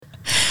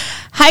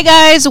Hi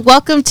guys,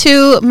 welcome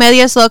to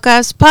Medias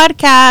Locas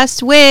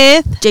podcast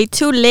with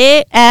J2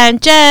 Lit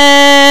and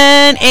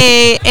Jen. Finally,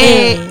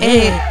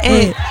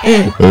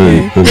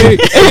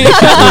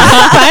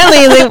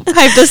 they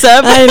hyped us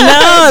up. I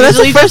know. That's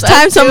the first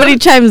time somebody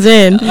chimes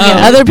in.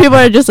 Yeah. Other people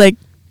are just like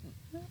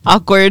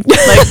Awkward,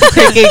 like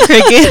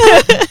cricket.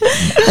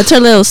 that's our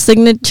little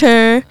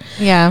signature.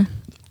 Yeah.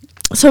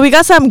 So we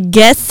got some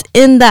guests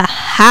in the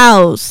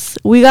house.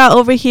 We got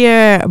over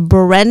here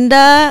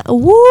Brenda.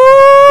 Woo!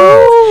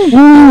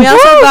 And we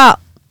also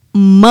got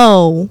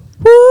Mo.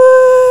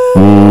 Woo!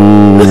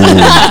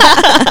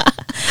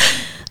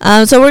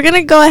 So we're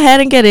gonna go ahead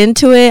and get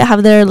into it.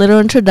 Have their little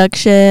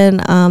introduction.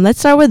 Let's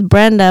start with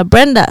Brenda.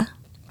 Brenda,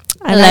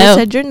 I know I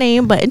said your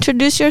name, but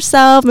introduce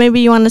yourself.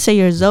 Maybe you want to say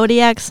your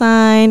zodiac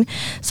sign,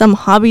 some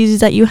hobbies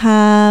that you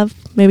have,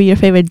 maybe your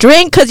favorite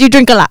drink, because you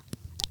drink a lot.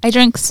 I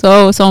drink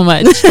so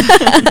much.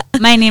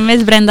 My name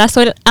is Brenda.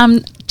 So I'm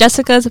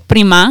Jessica's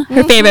prima,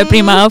 her favorite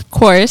prima, of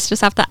course.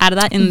 Just have to add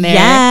that in there.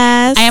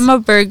 Yes. I am a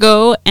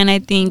Virgo, and I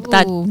think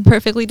that Ooh.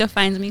 perfectly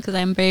defines me because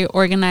I'm very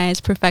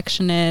organized,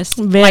 perfectionist,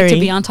 Very. like to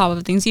be on top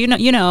of things. You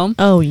know.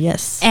 Oh,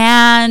 yes.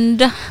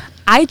 And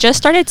I just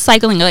started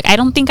cycling. Like, I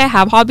don't think I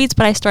have hobbies,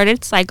 but I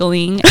started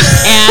cycling.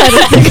 And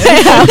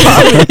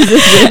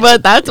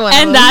But that's one.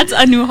 and that's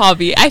a new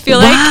hobby. I feel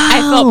like I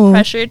Wow. felt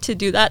pressured to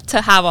do that,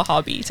 to have a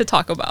hobby to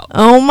talk about.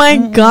 Oh, my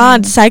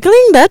God.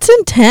 Cycling, that's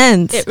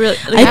intense. It really,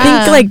 I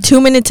think like 2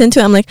 minutes into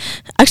it, I'm like,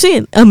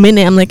 actually a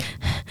minute, I'm like,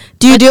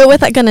 do you do it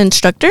with like an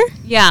instructor?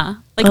 yeah.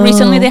 Like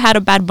recently Oh. they had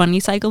a Bad Bunny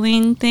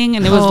cycling thing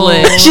and it was Oh.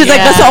 lit. She's like,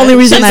 that's the only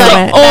reason She's I like,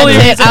 went. only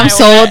That's it. reason I'm I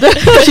sold. went.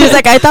 She's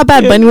like, I thought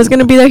Bad Bunny was going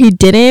to be there. He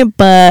didn't,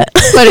 but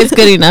But it's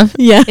good enough.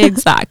 yeah.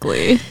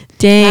 Exactly.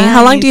 Dang.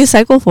 How long do you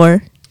cycle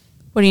for?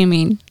 What do you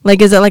mean?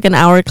 Like, is it like an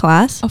hour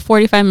class? A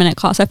 45-minute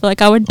class. I feel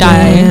like I would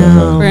die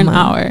Damn. for an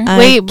hour. I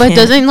Wait, but can't.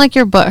 doesn't like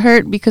your butt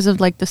hurt because of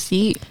like the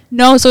seat?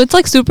 No, so it's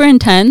like super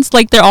intense.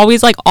 Like they're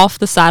always like off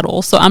the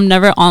saddle, so I'm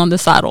never on the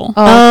saddle.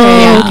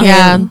 Oh, okay.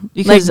 Yeah.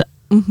 Because Like,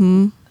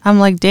 mm-hmm. I'm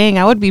like, dang,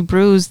 I would be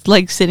bruised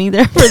like sitting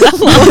there for that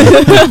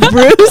long.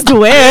 Bruised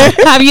where?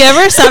 Have you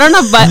ever sat on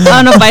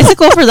a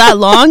bicycle for that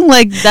long?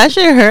 Like that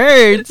shit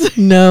hurts.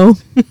 No.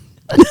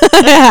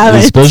 I haven't.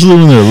 Especially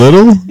when they're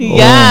little.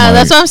 Yeah,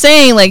 that's what I'm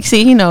saying. Like,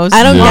 see, he knows.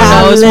 I don't Mo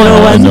get knows. little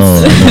Mo ones.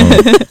 knows. I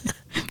know.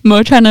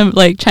 Mo trying to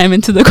like chime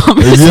into the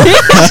conversation.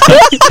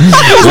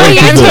 Like,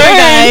 Yeah, I'm sorry,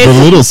 guys. the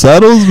little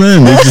saddles,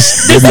 man, they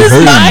just This they be is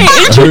hurting, my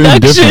hurting introduction,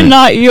 different.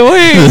 not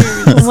yours.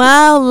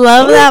 Wow,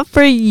 love that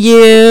for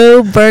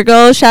you,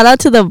 Virgo. Shout out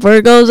to the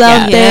Virgos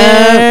out Yeah.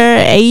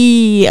 there.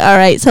 Hey, all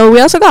right. So we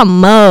also got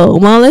Mo.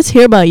 Mo, let's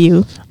hear about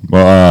you.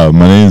 Well,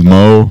 my name's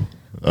Mo.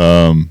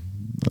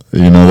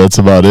 That's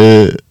about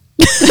it.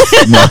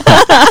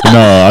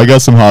 no, I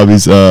got some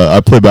hobbies. I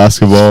play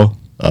basketball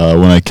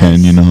when I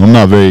can. I'm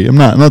not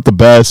the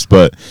best,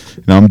 but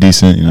I'm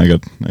decent. I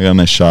got a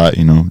nice shot.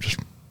 Just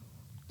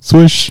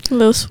swish. A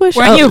little swish.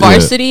 Weren't you yeah.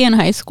 varsity in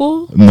high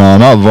school? No,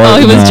 not varsity. Oh,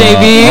 he was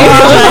JV.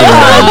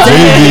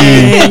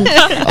 JV.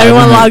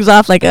 Everyone logs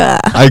off like,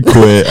 I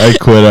quit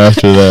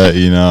after that.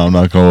 I'm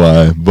not gonna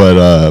lie,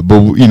 but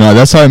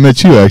that's how I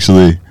met you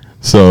actually.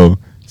 So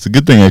it's a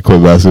good thing I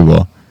quit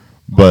basketball.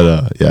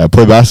 But I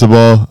play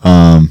basketball.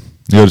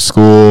 Go to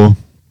school.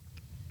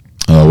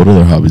 What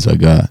other hobbies I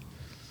got?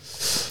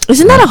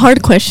 Isn't that a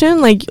hard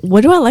question? Like,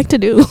 what do I like to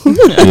do?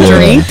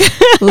 Drink.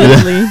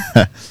 Literally.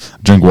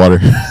 Drink water.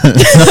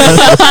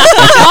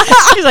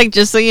 He's like,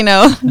 just so you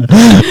know. No.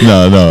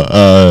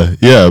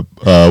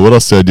 What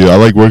else do I do? I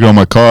like working on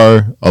my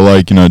car. I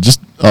like just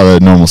all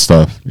that normal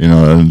stuff.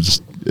 I'm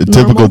just a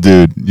typical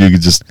dude. You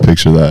could just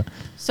picture that.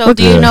 So,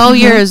 do you know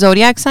your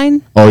zodiac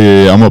sign? Oh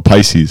yeah. I'm a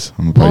Pisces.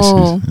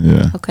 Oh.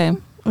 Yeah. Okay.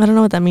 I don't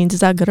know what that means.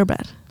 Is that good or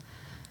bad?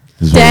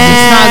 It's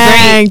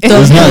Dang.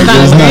 It's not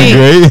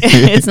great.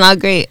 It's not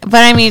great.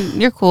 But I mean,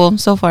 you're cool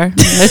so far.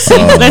 Let's see.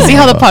 Let's see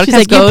how the podcast She's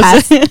like, you goes.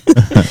 pass.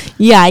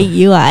 Yeah,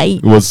 you I.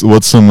 What's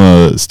some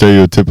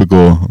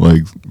stereotypical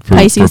like for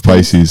Pisces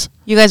Pisces?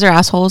 You guys are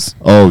assholes.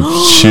 Oh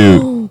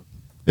shoot.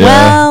 Yeah.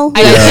 Well,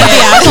 I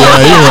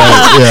Yeah, you're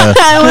right. Yeah.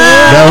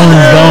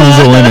 That one's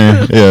a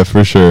winner. Yeah,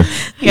 for sure.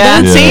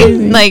 Yeah. Yeah.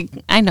 See, like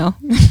I know.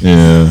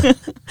 Yeah.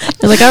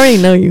 you're like, I already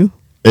know you.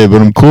 Hey,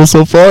 but I'm cool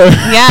so far.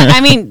 Yeah, I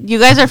mean, you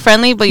guys are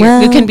friendly, but you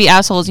Well. can be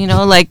assholes.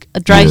 Like a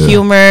dry Yeah.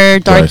 humor,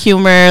 dark Dry.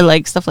 humor,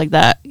 like stuff like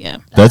that. Yeah.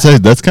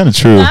 That's kind of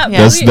true. That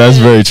That's really that's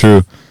is. very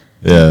true.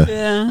 Yeah.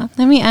 Yeah.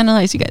 Let me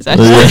analyze you guys.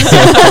 Actually,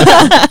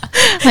 Yeah.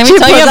 let me She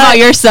tell you pulls about out-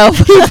 yourself.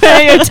 You put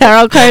out your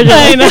tarot card.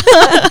 I know.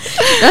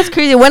 That's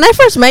crazy. When I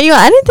first met you,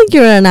 I didn't think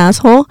you were an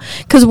asshole.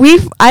 Because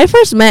I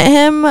first met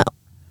him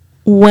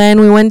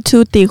when we went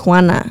to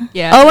Tijuana.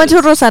 Yeah. Oh, went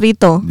to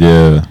Rosarito.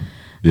 Yeah.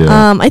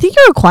 Yeah. I think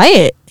you were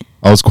quiet.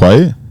 I was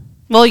quiet.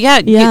 Well, yeah.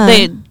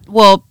 Yeah.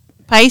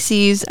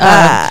 Pisces,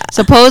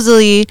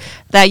 supposedly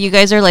that you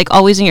guys are like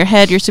always in your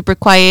head. You're super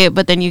quiet,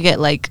 but then you get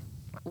like,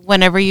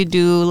 whenever you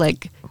do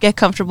like get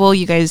comfortable,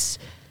 you guys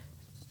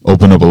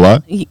Open up a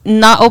lot.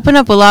 not open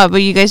up a lot,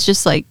 but you guys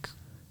just like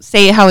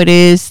say it how it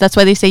is. That's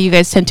why they say you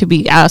guys tend to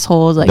be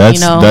assholes. Like,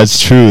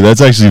 That's true. That's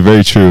actually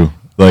very true.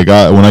 Like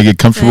when I get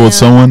comfortable with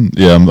someone,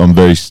 yeah, I'm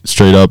very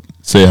straight up.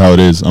 Say how it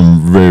is.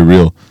 I'm very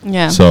real.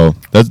 Yeah. So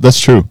that's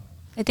true.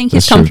 I think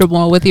he's That's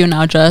comfortable with you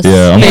now, Jess.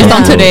 Yeah, I'm based on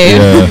comfortable.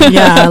 today. Yeah.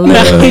 Yeah,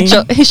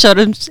 literally. He showed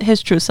him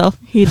his true self.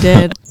 He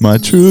did. My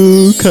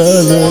true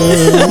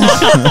colors.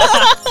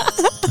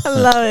 I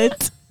love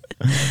it.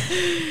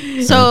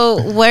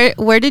 So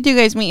where did you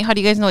guys meet? How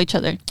do you guys know each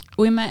other?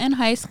 We met in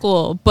high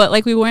school, but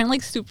like we weren't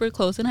like super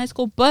close in high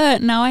school.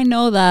 But now I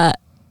know that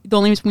the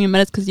only reason we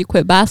met is because you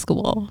quit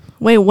basketball.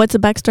 Wait, what's the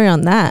backstory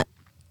on that?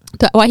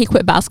 Why he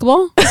quit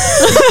basketball?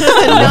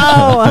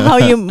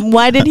 No,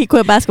 why did he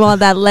quit basketball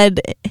that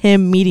led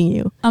him meeting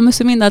you? I'm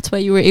assuming that's why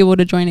you were able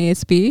to join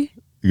ASB.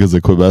 Because I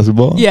quit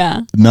basketball?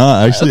 Yeah. No,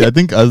 actually, I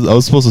think I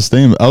was supposed to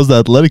stay I was the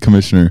athletic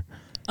commissioner.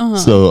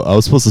 So I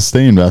was supposed to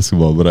stay in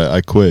basketball, but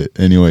I quit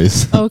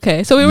anyways.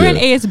 Okay. So we were in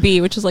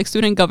ASB, which is like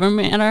student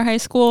government at our high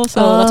school.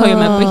 So that's how we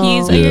met. But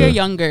he's a year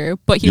younger.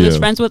 But he was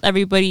friends with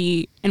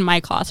everybody in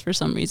my class for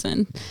some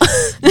reason.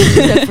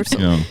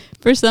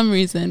 For some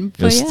reason.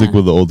 But stick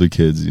with the older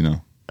kids, you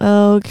know.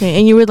 Okay.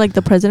 And you were like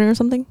the president or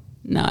something?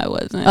 No, I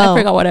wasn't. I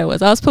forgot what I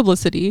was. I was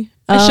publicity.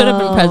 I should have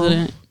been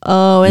president.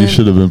 Oh, you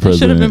should have been president.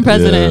 Should have been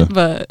president,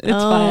 but it's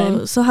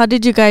fine. So how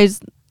did you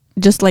guys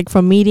just like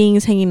from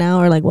meetings, hanging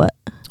out, or like what?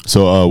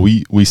 So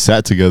we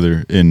sat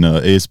together in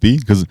ASB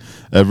because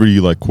every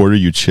like quarter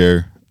you'd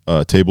share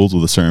tables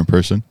with a certain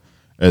person,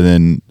 and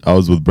then I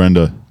was with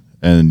Brenda,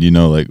 and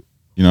I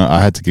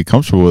had to get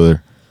comfortable with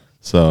her,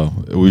 so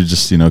we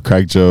just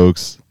crack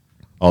jokes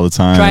all the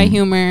time, dry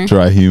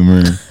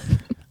humor.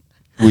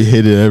 We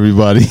hated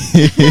everybody.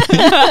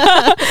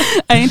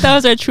 I think that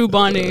was our true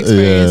bonding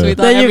experience. Yeah. We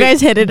thought Then you guys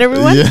hated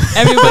everyone? Yeah.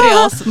 everybody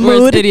else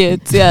was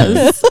idiots.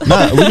 Yes.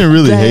 We didn't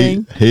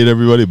really hate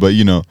everybody, but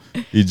you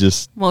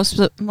just most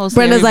Brenda's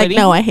everybody. like,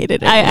 no, I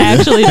hated it. I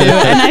actually do,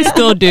 and I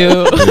still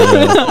do.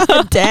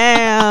 yeah.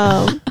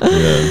 Damn.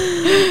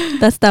 Yeah.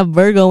 That's that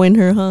Virgo in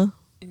her, huh?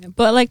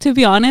 But like, to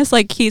be honest,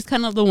 like he's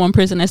kind of the one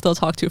person I still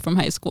talk to from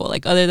high school.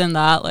 Like other than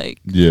that, like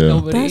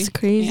nobody. That's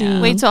crazy.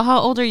 Yeah. Wait, so how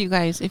old are you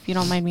guys, if you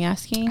don't mind me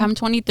asking? I'm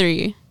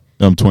 23.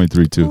 I'm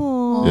 23 too.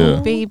 Aww.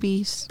 Yeah.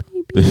 Babies.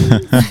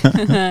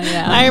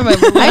 Yeah. I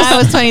remember when I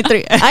was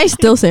 23. I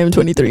still say I'm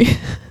 23.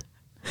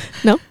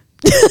 No?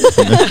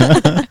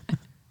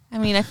 I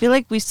mean, I feel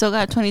like we still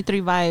got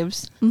 23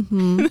 vibes.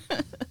 Mm-hmm.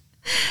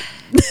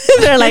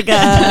 They're like,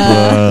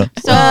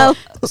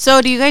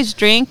 So do you guys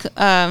drink?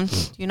 Do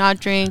you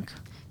not drink?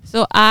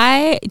 So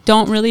I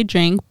don't really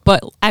drink,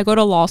 but I go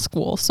to law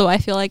school. So I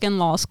feel like in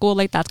law school,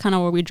 like that's kind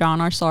of where we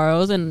drown our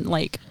sorrows. And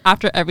like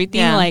after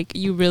everything, like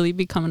you really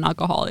become an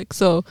alcoholic.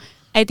 So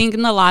I think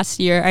in the last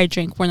year, I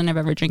drank more than I've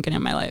ever drinking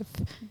in my life.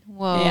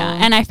 Whoa. Yeah.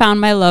 And I found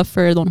my love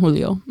for Don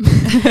Julio.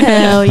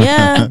 hell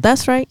yeah.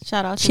 That's right.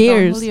 Shout out to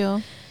Cheers. Don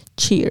Julio.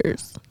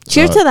 Cheers.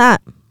 Cheers to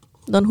that,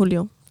 Don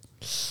Julio.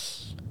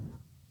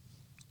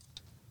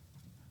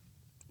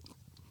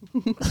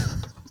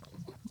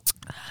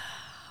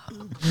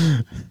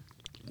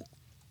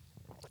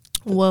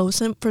 Whoa,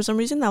 for some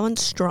reason that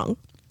one's strong.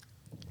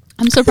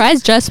 I'm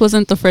surprised Jess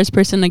wasn't the first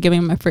person to give me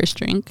my first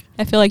drink.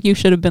 I feel like you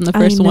should have been the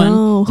first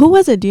one. Who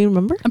was it? Do you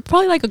remember? I'm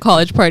probably like a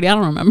college party. I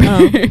don't remember.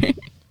 Oh.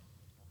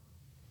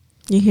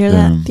 You hear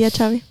that, Tia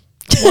Chavi?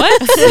 What?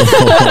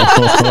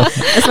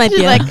 That's my She's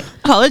tia. like,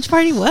 college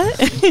party, what?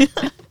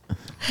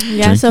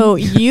 Yeah, so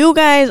you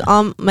guys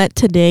all met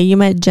today. You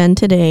met Jen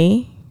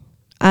today.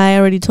 I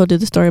already told you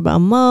the story about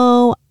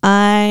Mo.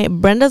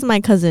 Brenda's my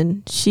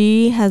cousin.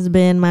 She has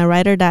been my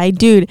ride or die.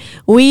 Dude,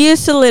 we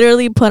used to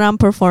literally put on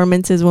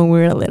performances when we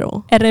were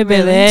little.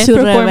 RBD To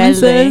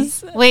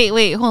performances.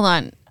 Wait, hold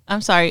on.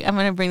 I'm sorry. I'm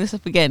going to bring this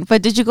up again.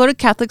 But did you go to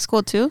Catholic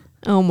school too?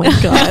 Oh my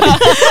God.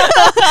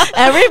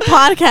 Every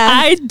podcast.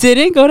 I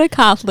didn't go to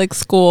Catholic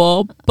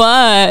school,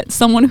 but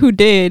someone who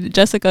did,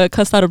 Jessica,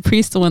 cussed out a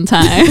priest one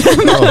time.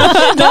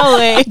 No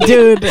way.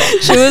 Dude.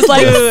 She was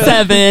like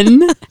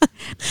 7.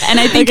 And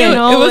I think it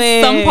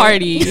was some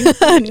party.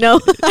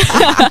 No.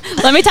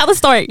 Let me tell the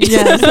story.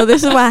 Yeah, so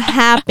this is what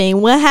happened.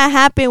 What had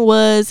happened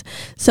was,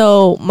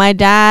 so my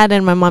dad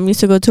and my mom used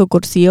to go to a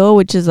cursillo,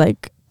 which is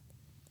like,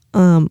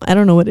 I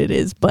don't know what it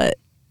is, but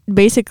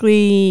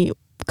basically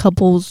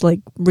couples like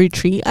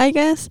retreat, I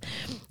guess,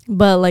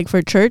 but like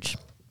for church.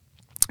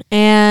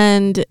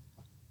 And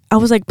I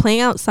was like playing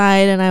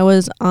outside, and I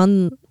was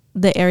on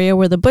the area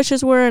where the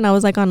bushes were, and I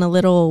was like on a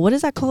little, what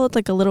is that called?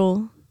 Like a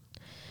little,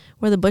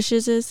 where the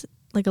bushes is,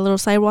 like a little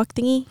sidewalk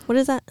thingy. What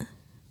is that?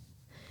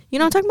 You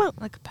know what I'm talking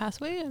about? Like a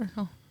pathway? I don't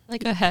know.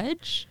 Like a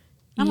hedge?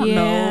 I don't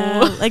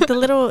know. Like the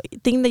little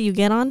thing that you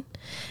get on.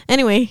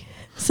 Anyway,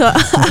 so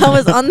I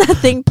was on that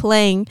thing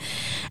playing,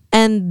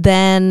 and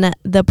then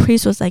the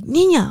priest was like,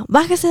 Niña,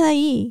 bájese de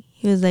ahí.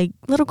 He was like,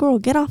 little girl,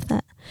 get off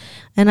that.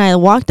 And I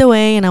walked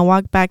away, and I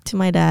walked back to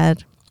my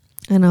dad,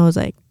 and I was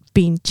like,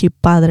 pinche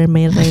padre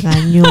me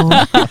regañó.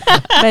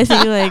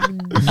 Basically, like,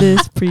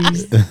 this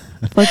priest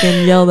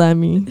fucking yelled at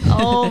me.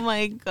 Oh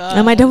my God.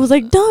 And my dad was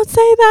like, don't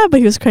say that, but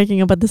he was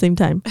cracking up at the same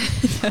time,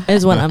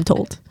 is what I'm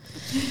told.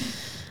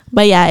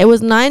 But yeah, it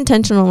was not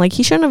intentional. Like,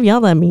 he shouldn't have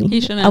yelled at me. He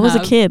shouldn't I was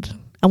have. a kid.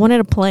 I wanted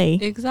to play.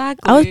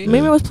 Exactly.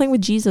 Maybe I was playing with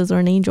Jesus or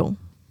an angel.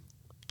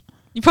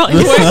 You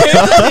probably were.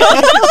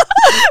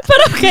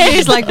 But okay.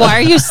 He's like, why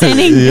are you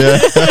sinning? Yeah.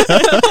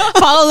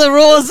 Follow the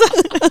rules.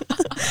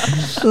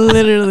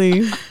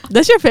 Literally.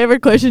 That's your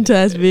favorite question to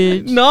ask,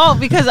 bitch. No,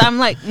 because I'm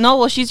like, no,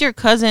 well, she's your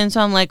cousin. So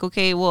I'm like,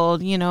 okay,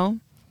 well, you know,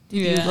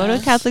 did you go to a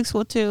Catholic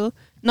school too?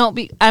 No,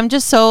 I'm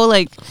just so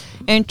like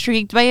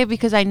intrigued by it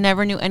because I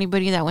never knew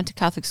anybody that went to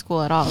Catholic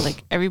school at all.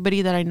 Like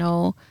everybody that I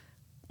know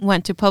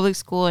went to public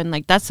school, and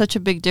like that's such a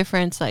big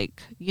difference.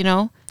 Like, you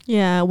know?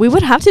 Yeah, we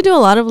would have to do a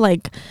lot of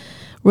like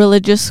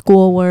religious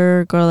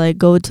schoolwork or like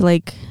go to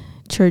like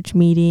church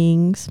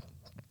meetings.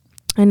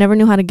 I never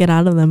knew how to get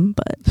out of them,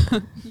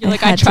 but You're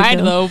like, I tried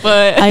though,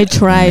 but I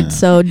tried.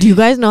 So do you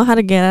guys know how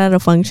to get out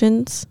of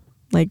functions?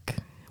 Like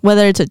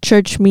whether it's a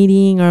church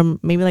meeting or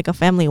maybe like a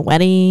family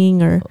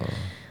wedding or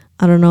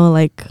I don't know,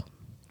 like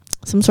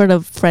some sort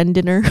of friend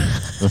dinner.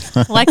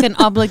 Like an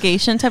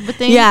obligation type of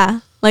thing?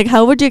 Yeah. Like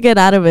how would you get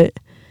out of it?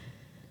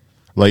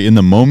 Like in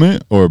the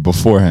moment or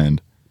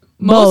beforehand?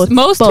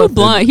 most too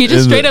blunt. He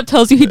just straight up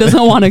tells you he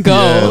doesn't want to go.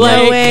 Yeah,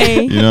 like, no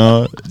way. You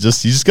know, you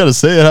just gotta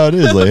say it how it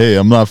is. Like, hey,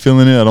 I'm not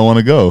feeling it. I don't want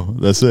to go.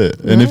 That's it.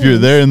 And if you're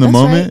there in the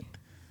moment,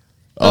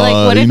 But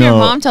like, what if your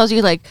mom tells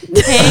you like,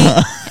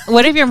 hey,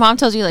 what if your mom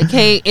tells you like,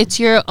 hey, it's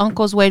your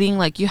uncle's wedding,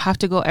 like you have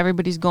to go,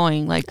 everybody's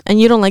going, like, And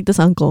you don't like this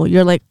uncle.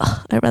 You're like,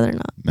 I'd rather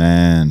not.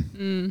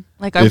 man.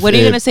 Like, what are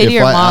you gonna say to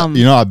your mom?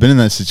 You know, I've been in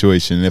that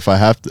situation. If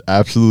I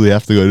absolutely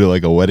have to go to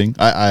like a wedding,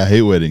 I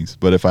hate weddings,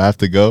 but if I have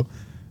to go,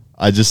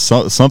 I just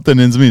something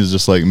in me is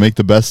just like make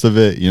the best of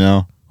it. You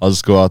know, I'll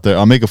just go out there.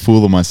 I'll make a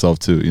fool of myself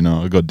too. You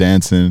know, I'll go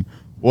dancing,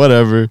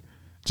 whatever.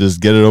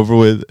 Just get it over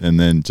with and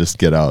then just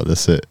get out.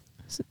 That's it.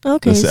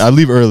 Okay. I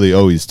leave early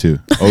always too.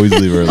 Always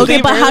leave early.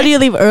 Okay, but how do you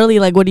leave early?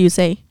 Like, what do you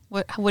say?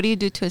 What do you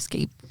do to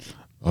escape?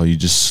 Oh, you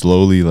just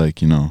slowly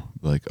like, you know,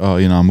 like, oh,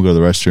 you know, I'm gonna go to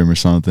the restroom or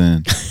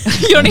something.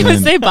 You don't even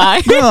say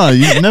bye. No,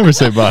 you never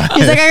say bye.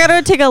 He's like, I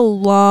gotta take a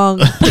long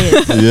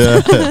piss.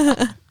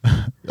 Yeah.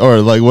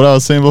 Or like what I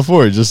was saying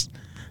before, just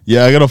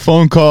I got a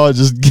phone call.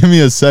 Just give me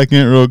a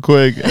second real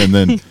quick. And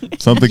then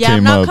something Yeah, came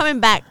I'm not up. coming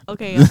back.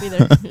 Okay, I'll be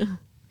there.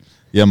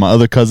 Yeah, my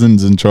other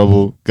cousin's in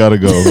trouble. Gotta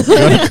go.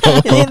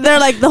 They're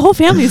like, the whole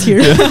family's here.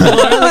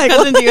 What other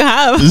cousin do you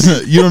have?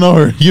 You don't know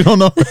her. You don't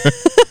know her.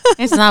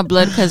 It's not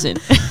blood cousin.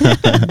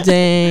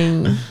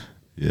 Dang.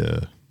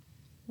 Yeah.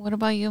 What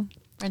about you,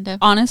 Brenda?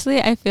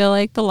 Honestly, I feel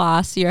like the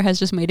last year has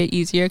just made it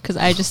easier because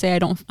I just say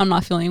I'm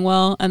not feeling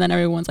well, and then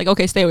everyone's like,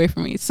 okay, stay away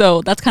from me.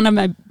 So that's kind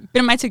of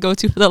been my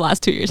to-go-to for the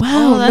last 2 years.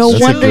 Wow, that's no true.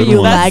 wonder That's a you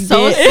good one. lagged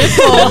So it.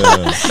 simple.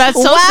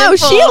 That's so wow,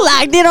 simple. she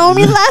lagged it on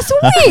me last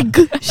week.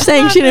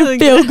 Saying she didn't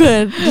feel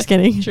good. Just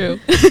kidding. True.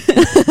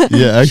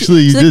 Yeah,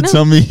 actually, you She's like, did no.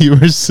 tell me you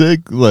were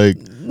sick like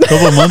a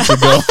couple of months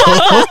ago.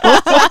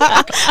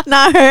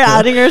 Not her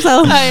outing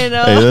herself. I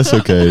know. Hey, that's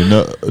okay.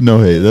 No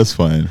hate. That's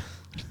fine.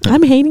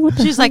 I'm hating with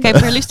She's like, I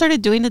barely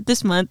started doing it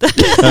this month. And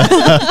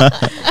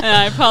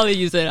I probably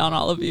use it on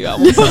all of you at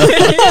one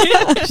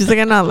point. She's like,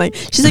 I'm not like.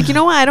 She's like, you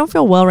know what? I don't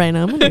feel well right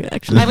now. I'm gonna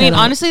actually. I mean, head out.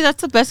 honestly,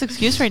 that's the best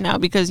excuse right now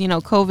because, you know,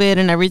 COVID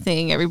and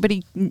everything.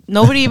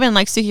 Nobody even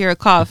likes to hear a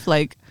cough.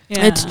 Like,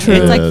 Yeah. It's true.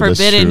 it's like Yeah, that's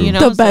forbidden, true. you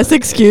know? the best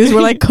excuse.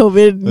 We're like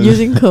COVID,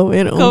 using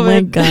COVID. Oh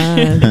my COVID.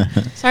 god.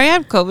 Sorry, I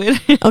have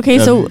COVID. Okay,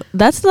 so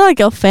that's like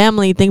a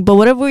family thing. But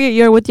what if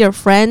you're with your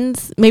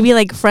friends? Maybe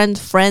like friend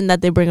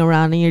that they bring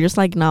around, and you're just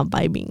like not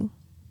vibing.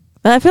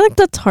 But I feel like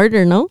that's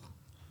harder, no?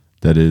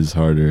 That is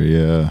harder.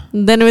 Yeah.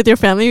 Then with your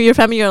family,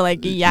 you're like,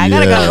 yeah, I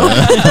gotta go.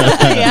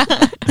 Yeah.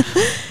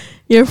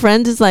 Your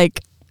friend is like,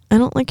 I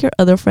don't like your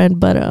other friend,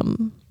 but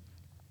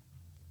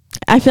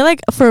I feel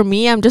like for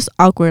me, I'm just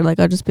awkward. Like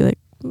I'll just be like,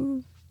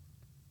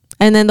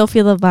 and then they'll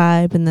feel the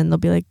vibe, and then they'll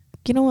be like,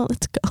 you know what,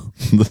 let's go.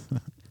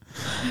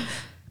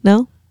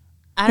 No,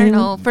 I don't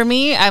know. For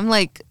me, I don't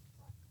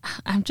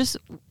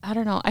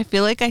know. I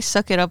feel like I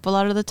suck it up a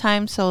lot of the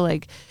time. So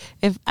like,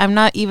 if I'm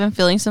not even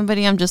feeling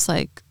somebody, I'm just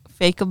like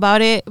fake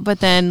about it.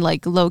 But then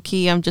like low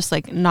key, I'm just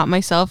like not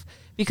myself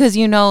because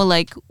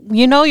like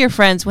your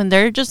friends when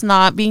they're just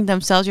not being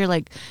themselves. You're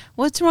like,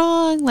 what's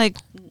wrong? Like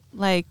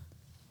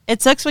it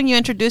sucks when you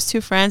introduce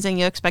two friends and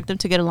you expect them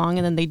to get along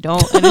and then they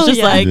don't. And it's just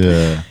Yeah. like,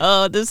 Yeah.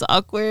 oh, this is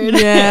awkward.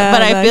 Yeah,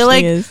 but I that feel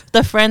like actually is.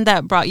 the friend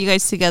that brought you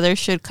guys together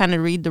should kind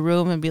of read the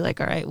room and be like,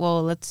 all right,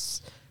 well,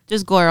 let's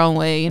just go our own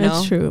way, you know?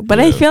 that's true.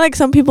 But I Yeah. feel like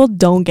some people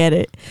don't get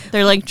it.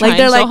 They're like trying Like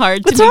they're so like,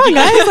 hard what's to make wrong, you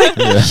guys? Like,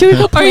 Yeah. should we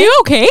go Are play? you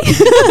okay? Do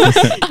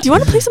you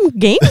want to play some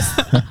games?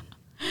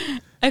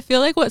 I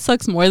feel like what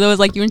sucks more though is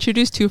like you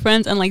introduce two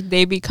friends and like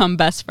they become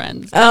best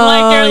friends. And Oh,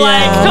 like you're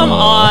like, yeah. come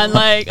on,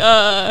 like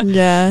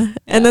Yeah.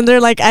 And then they're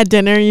like at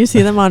dinner, you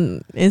see them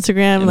on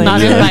Instagram, like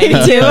not Yeah. invited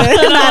Not to. And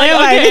I'm like,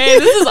 invited. okay,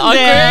 this is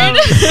Damn.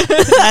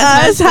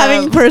 awkward. us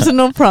having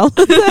personal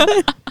problems.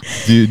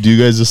 Do you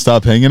guys just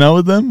stop hanging out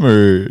with them,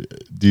 or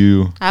do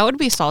you? I would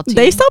be salty.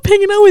 They stop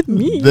hanging out with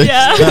me.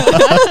 Yeah.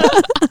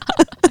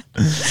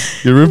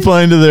 You're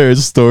replying to their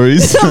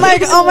stories. I'm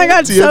like, oh my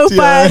god, so TFTI.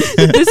 fun.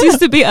 This used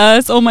to be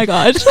us. Oh my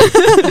gosh.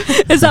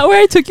 Is that where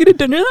I took you to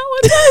dinner that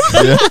one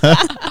time?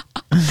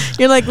 Yeah.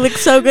 You're like, look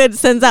so good.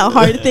 Sends out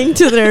heart thing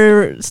to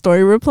their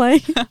story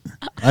reply.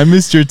 I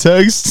missed your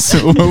text.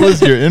 Where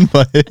was your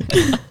invite?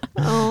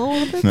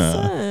 Oh, that's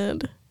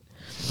sad.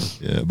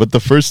 Yeah, but the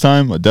first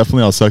time,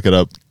 definitely I'll suck it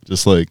up,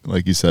 just like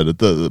you said.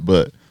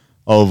 But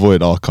I'll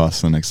avoid all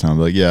costs the next time.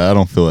 Like, yeah, I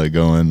don't feel like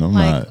going. I'm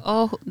like, not.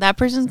 oh, that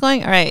person's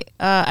going. All right.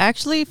 I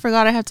actually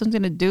forgot I had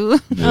something to do.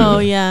 Yeah. Oh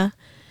yeah,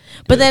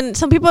 but then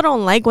some people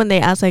don't like when they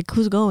ask like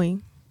who's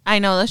going. I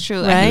know that's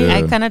true. Right? I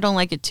Yeah. kind of don't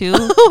like it too.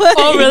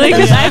 Oh, really?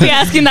 Because I be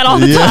asking that all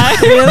the Yeah.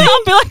 time.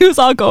 I'll be like, who's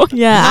all going?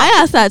 Yeah,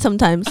 I ask that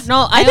sometimes.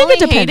 No, I think only it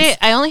depends. hate it.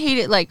 I only hate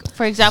it. Like,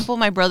 for example,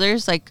 my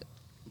brothers, like,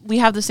 we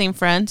have the same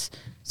friends.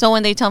 So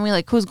when they tell me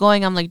like who's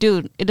going, I'm like,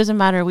 dude, it doesn't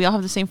matter. We all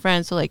have the same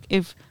friends. So like,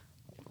 if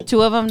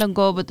 2 of them don't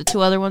go, but the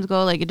 2 other ones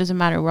go, like, it doesn't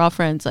matter. We're all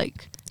friends.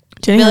 Like,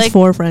 Jenny feel has like-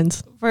 4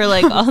 friends. for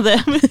like all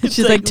them. It's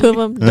She's like 2 of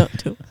them. No,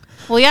 2.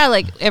 Well, yeah,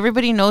 like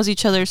everybody knows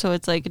each other, so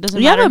it's like it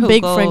doesn't You have matter a who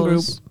big goes. friend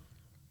group.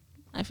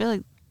 I feel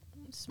like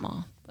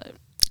small, but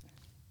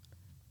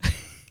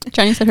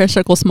Johnny said her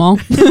circle small.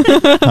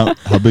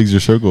 How big's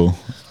your circle?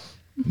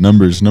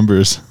 Numbers.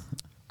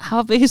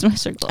 how big is my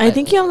circle? I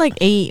think you have like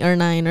 8 or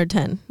 9 or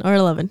 10 or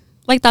 11.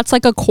 Like, that's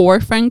like a core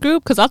friend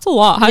group? Because that's a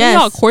lot. How do Yes.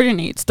 y'all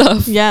coordinate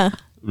stuff? Yeah.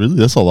 Really,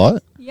 that's a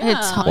lot. Yeah.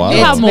 It's, Wow. You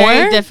it's have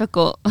very more?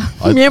 difficult.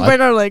 Me and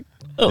Brenda are like,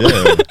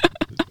 Yeah.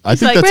 I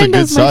think like, that's a good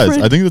Brenda's my size.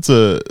 friend. I think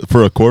that's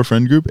for a core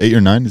friend group. 8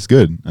 or 9 is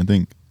good. I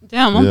think.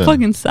 Damn, I'm Yeah.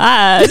 fucking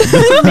sad. me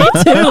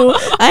too.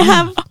 I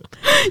have.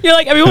 You're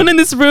like, everyone in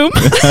this room.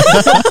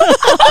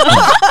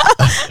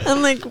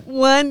 I'm like,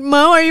 one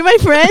Mo, are you my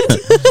friend?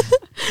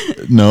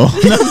 No,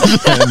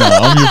 no,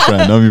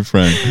 I'm your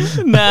friend.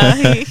 Nah,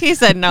 he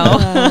said no.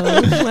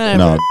 Whatever.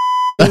 No,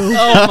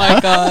 Oh my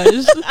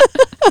gosh.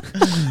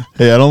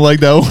 hey, I don't like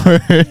that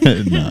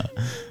word. Nah.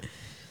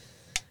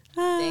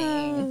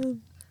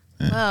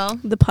 Well,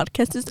 The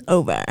podcast is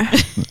over.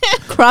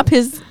 Crop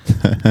his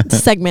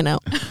segment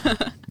out.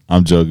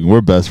 I'm joking.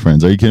 We're best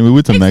friends. Are you kidding me? We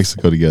went to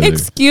Mexico together.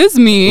 Excuse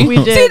me. We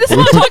did. See, this is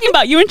what I'm talking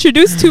about. You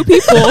introduced 2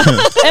 people,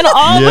 and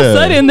all of Yeah. a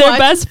sudden they're What?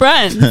 best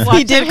friends.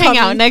 we did hang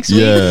out next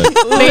Yeah. week.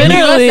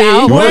 Literally.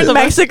 Out. You We're wanna- in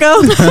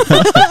Mexico.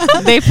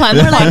 They planned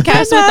the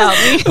podcast without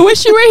me. I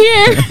wish you were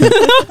here.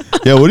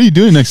 Yeah, what are you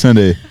doing next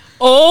Sunday?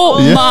 Oh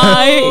Yeah.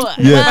 my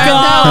Yeah.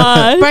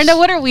 gosh. Brenda,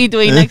 what are we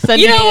doing next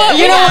Sunday? You know what?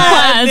 We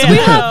have plans. We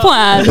have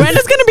plans.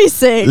 Brenda's gonna be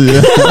sick.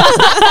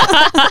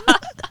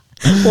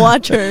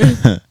 Watch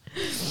her.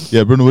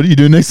 Yeah, Brenda, what are you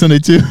doing next Sunday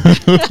too? I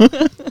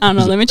don't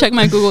know. Let me check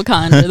my Google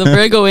Calendar. The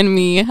Virgo in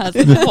me has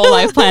his whole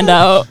life planned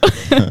out.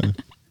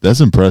 That's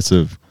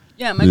impressive.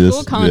 Yeah, my Yes,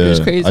 Google Calendar is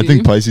yeah. crazy. I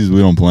think Pisces, we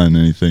don't plan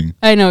anything.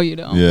 I know you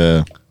don't.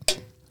 Yeah.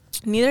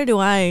 Neither do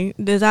I.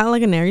 Is that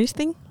like an Aries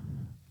thing?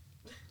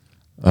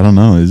 I don't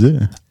know. Is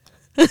it?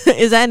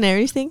 Is that an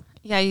Aries thing?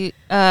 Yeah, you.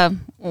 Oh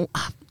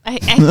my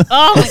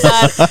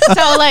god.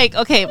 So like,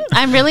 okay,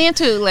 I'm really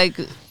into like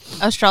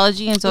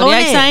astrology and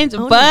zodiac Own it. signs,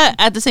 Own but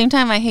at the same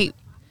time, I hate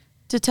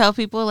to tell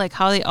people like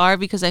how they are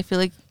because I feel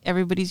like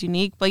everybody's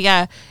unique. But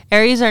yeah,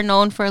 Aries are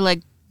known for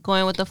like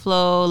going with the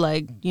flow,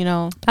 like, you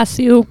know, That's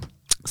you.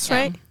 That's Yeah.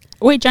 right.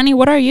 Wait, Jenny,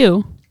 what are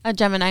you? a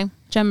Gemini.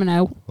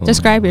 Gemini.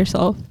 Describe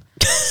yourself.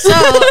 So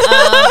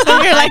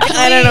You're like,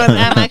 I don't know.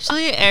 I'm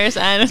actually Aries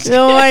and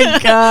Oh my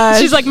god.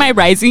 She's like, my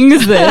rising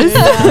is this.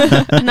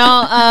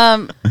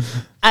 no,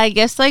 I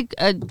guess like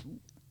I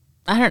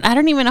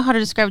don't even know how to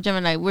describe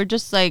Gemini. We're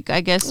just like,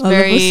 I guess all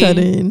very of a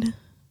sudden.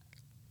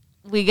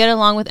 we get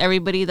along with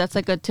everybody. That's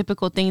like a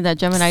typical thing that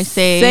Gemini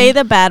say. Say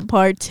the bad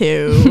part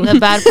too. The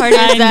bad part is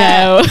I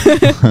that know.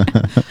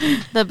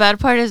 the bad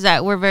part is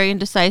that we're very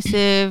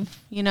indecisive,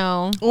 you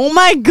know. Oh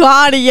my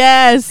god,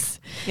 yes.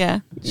 Yeah.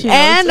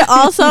 And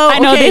also, I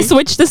know okay, they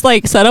switched this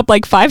like setup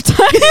like 5 times.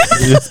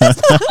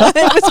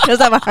 it was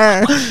because of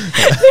her.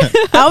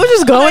 I was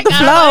just going with the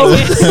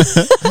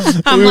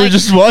flow. I'm we were like,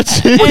 just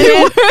watching. and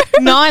then,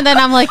 no, and then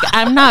I'm like,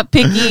 I'm not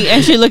picky,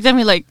 and she looked at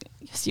me like,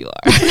 yes, you are.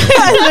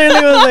 I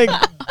literally was like,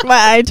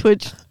 my eye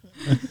twitched.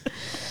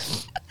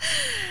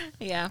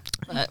 Yeah.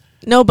 But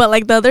No, but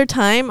like the other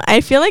time, I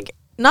feel like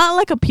not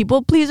like a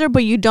people pleaser,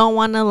 but you don't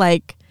want to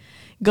like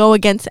go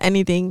against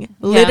anything.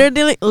 Yeah.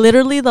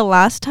 Literally the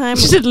last time.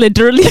 She said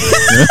literally.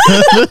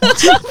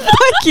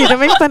 Fuck you, don't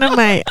make fun of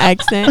my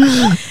accent.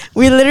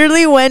 We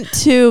literally went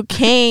to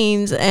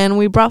Cane's and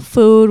we brought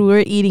food. We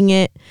were eating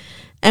it.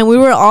 And we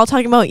were all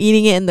talking about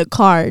eating it in the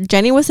car.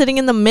 Jenny was sitting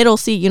in the middle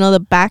seat, you know, the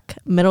back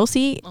middle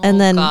seat. oh and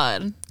then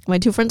God. my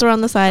 2 friends were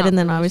on the side. Oh, and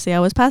then gross. obviously I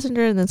was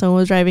passenger and then someone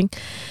was driving.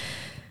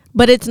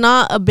 But it's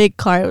not a big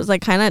car. It was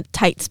like kind of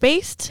tight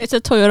spaced. It's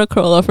a Toyota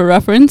Corolla for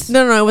reference.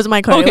 No, it wasn't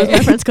my car. It was Okay.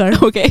 my friend's car.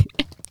 Okay.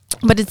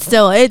 But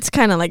it's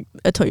kind of like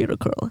a Toyota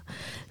Corolla.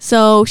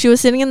 So she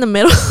was sitting in the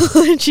middle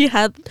and she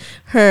had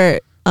her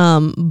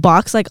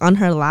box like on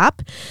her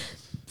lap.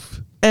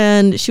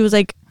 And she was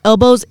like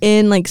elbows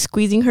in, like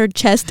squeezing her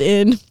chest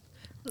in.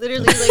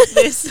 Literally like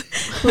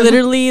this.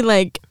 literally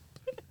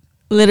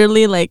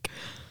like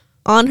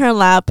on her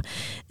lap.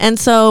 And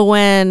so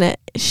when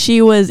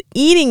she was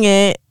eating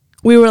it,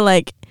 we were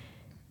like,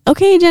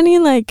 okay, Jenny,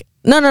 like,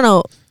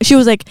 no. She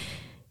was like,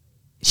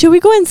 should we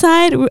go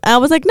inside? I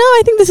was like, no,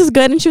 I think this is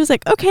good. And she was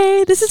like,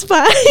 okay, this is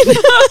fine.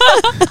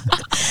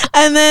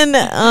 And then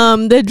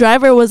the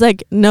driver was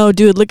like, no,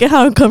 dude, look at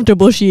how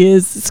uncomfortable she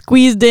is.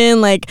 Squeezed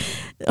in, like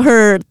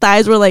her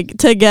thighs were like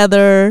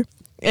together.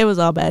 It was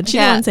all bad. She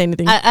didn't say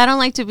anything. I don't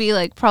like to be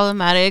like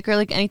problematic or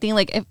like anything.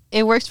 Like if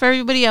it works for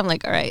everybody, I'm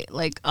like, all right,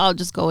 like I'll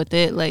just go with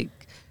it. Like,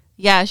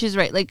 yeah, she's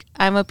right. Like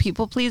I'm a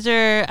people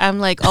pleaser. I'm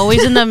like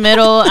always in the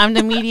middle. I'm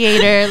the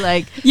mediator.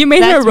 Like you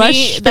made her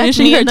rush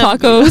finishing her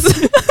tacos.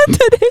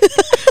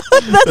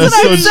 That's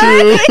so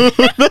true.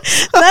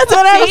 That's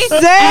what I'm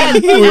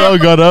saying. We all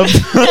got up.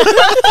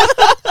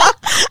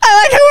 I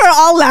like how we're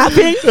all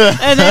laughing,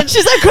 and then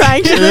she's like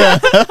crying.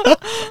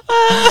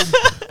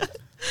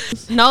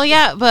 No,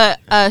 yeah, but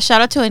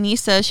shout out to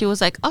Anissa. She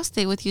was like, I'll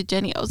stay with you,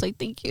 Jenny. I was like,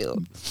 thank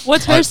you.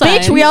 What's her sign?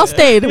 Bitch, we all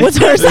stayed. What's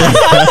her sign?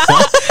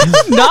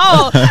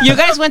 No, you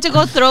guys went to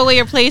go throw away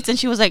your plates, and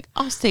she was like,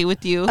 I'll stay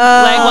with you. Like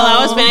while I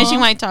was finishing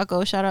my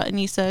taco. Shout out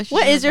Anissa.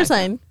 What is your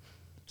sign?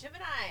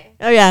 Gemini.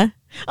 Oh yeah.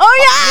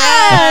 Oh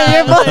yeah.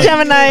 You're both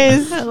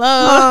Geminis.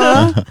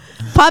 Hello.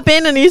 Pop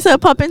in, Anissa.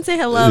 Pop in, say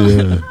hello.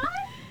 Yeah.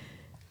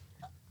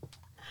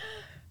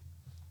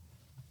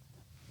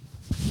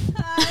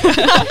 Shout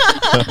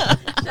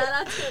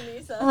out to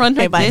Anissa. Run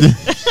okay, bye.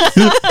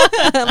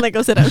 I'm like,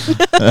 go sit down.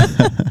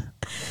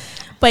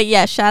 But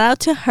yeah, shout out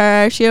to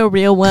her. She a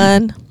real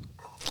one.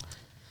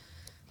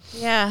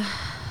 Yeah,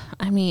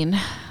 I mean,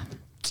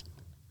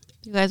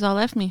 you guys all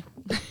left me.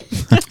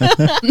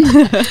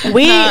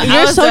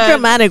 You're so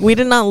dramatic. We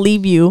did not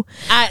leave you.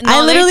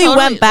 I literally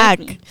went back.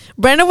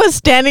 Brenda was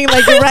standing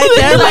like right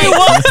there, like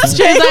what? She's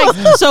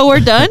like, so we're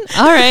done.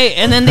 All right,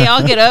 and then they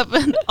all get up.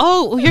 And,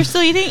 oh, you're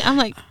still eating? I'm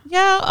like,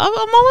 yeah, I'm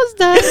almost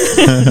done.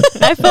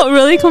 I felt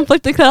really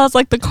conflicted because I was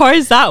like, the car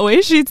is that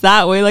way, she's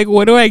that way. Like,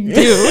 what do I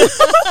do?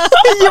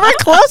 You were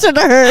closer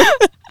to her.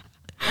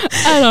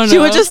 I don't know. She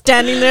was just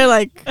standing there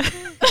like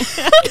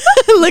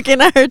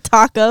looking at her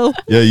taco.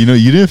 Yeah, you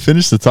didn't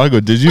finish the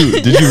taco. Did you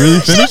really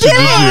finish it? Did you?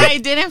 I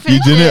didn't finish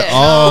You didn't? it.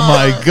 Oh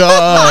my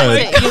god.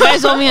 You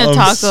guys owe me a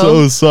taco. I'm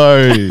so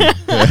sorry.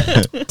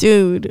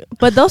 Dude,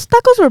 but those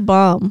tacos were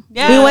bomb.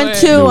 Yeah, we went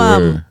they to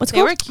were. what's it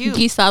They called? were cute.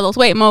 Guisados.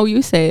 Wait, Mo,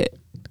 you say it.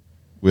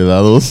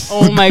 Cuidados.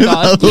 Oh my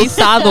god.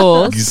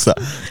 Guisados.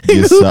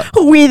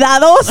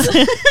 Cuidados.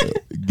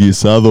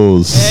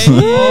 Guisados.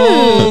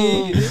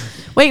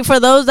 Wait, for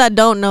those that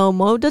don't know,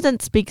 Mo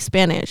doesn't speak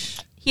Spanish.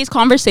 He's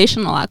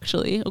conversational,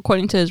 actually,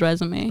 according to his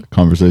resume.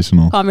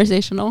 Conversational.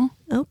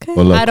 Okay.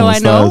 Hola, How do ¿cómo I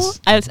know?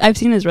 estás? I've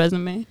seen his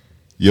resume.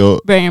 Yo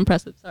Very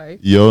impressive. Sorry.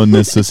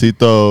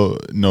 necesito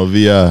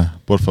novia,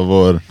 por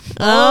favor.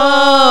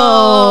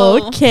 Oh,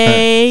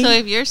 okay. So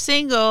if you're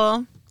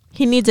single,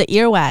 He needs an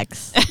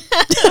earwax.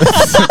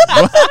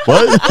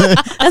 What?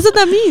 That's what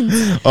that means.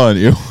 Oh,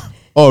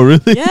 oh,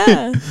 really?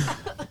 Yeah.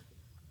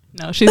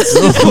 No, she's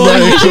Like,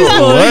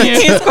 what?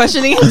 he's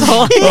questioning his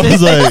whole I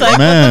was like,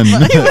 man.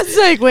 He was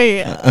like,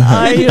 wait,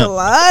 are you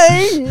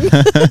lying?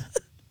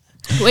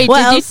 Wait,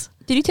 What else?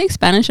 did you take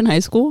Spanish in high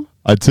school?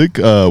 I took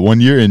 1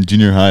 year in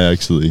junior high,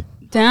 actually.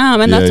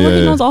 Damn, and that's where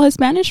he knows all his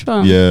Spanish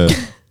from. Yeah.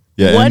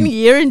 Yeah. 1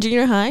 year in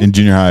junior high? In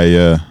junior high,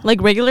 yeah.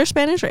 Like regular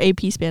Spanish or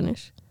AP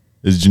Spanish?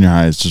 It's junior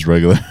high. It's just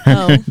regular.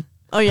 Oh.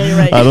 Oh, yeah, you're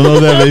right. I don't know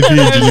if they have AP in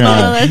junior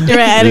high. You're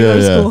right. I didn't go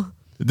to school.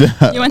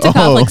 You went to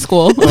Catholic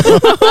school.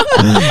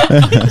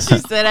 She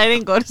said I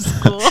didn't go to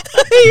school.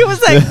 He was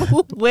like,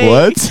 wait.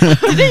 What?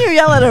 Didn't you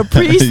yell at a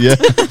priest? Yeah.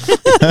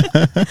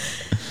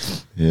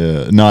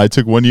 Yeah. No, I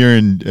took 1 year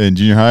in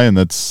junior high, and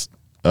that's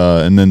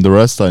and then the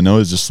rest I know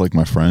is just like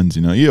my friends.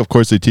 Yeah, of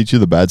course they teach you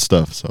the bad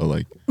stuff. So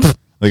like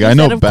I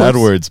know bad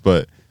words,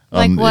 but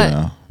Like what? You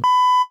know.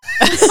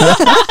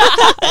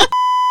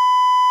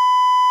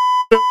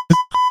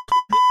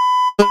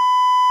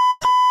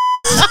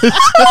 No,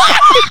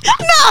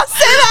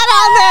 say that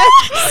on there.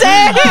 Say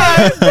it.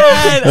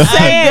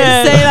 Say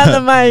it. Say it on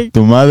the mic.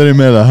 Tu madre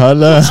me la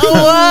jala.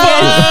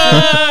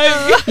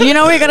 You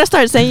know what you're going to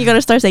start saying? You're going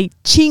to start saying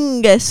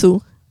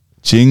chinguesu.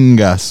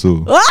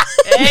 Chingasu.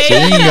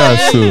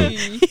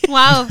 Chingasu.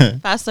 Wow,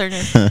 fast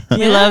learner.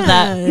 We love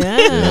that.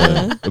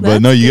 Yeah.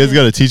 But no, you guys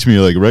got to teach me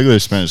like regular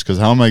Spanish, because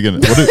how am I gonna?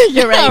 What if,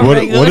 You're right. what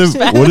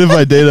if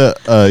I date a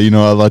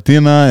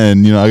Latina,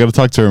 and I got to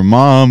talk to her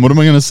mom? What am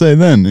I gonna say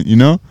then?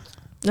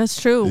 That's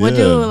true.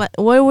 Yeah.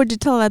 What would you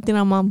tell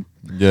Latina mom?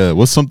 Yeah,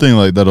 what's something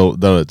like that'll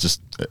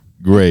just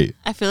great.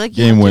 I feel like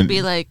you Game have win. to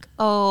be like,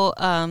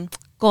 con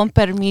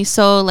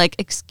permiso, like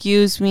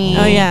excuse me.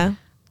 Oh yeah.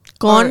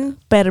 Con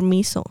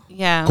permiso.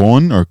 Yeah.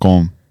 Con or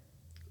com?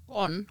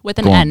 Con with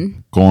an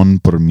N. Con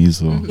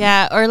permiso.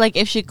 Yeah, or like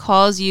if she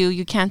calls you,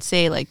 you can't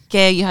say like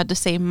que, you have to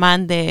say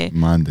mande.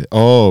 Mande.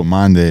 Oh,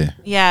 mande.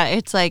 Yeah,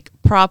 it's like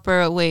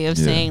proper way of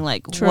Yeah. saying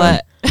like True.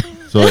 what.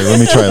 So like, let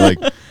me try like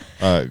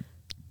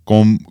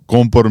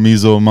con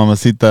permiso,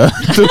 mamacita.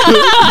 tú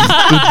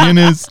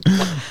tienes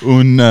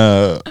un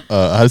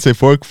how to say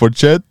fork for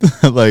chet?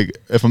 Like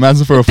if I'm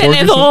asking for a fork.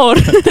 Tenedor.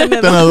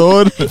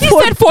 Tenedor. He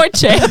said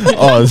forche.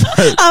 Oh,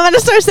 I'm gonna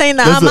start saying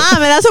that. That's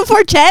Mom, that's a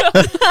forchet.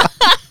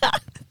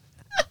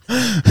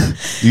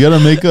 you gotta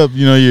make up,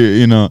 your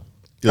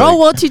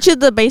we'll teach you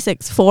the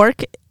basics.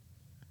 Fork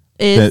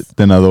is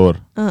tenedor.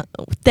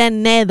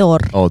 Tenedor.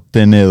 Oh,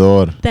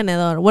 tenedor.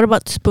 Tenedor. What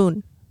about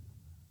spoon?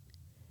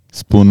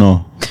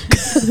 Spoono.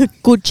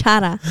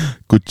 Cuchara.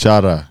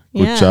 Cuchara.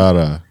 Yeah.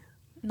 Cuchara.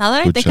 Now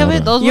that I think of Cuchara.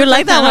 it, those You were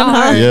like that kinda one,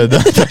 huh? hard. Yeah,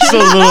 that's a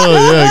little,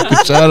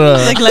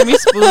 cuchara. Like, let me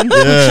spoon. Yeah.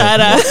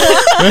 Cuchara.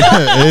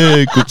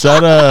 Hey,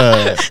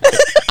 cuchara.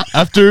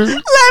 After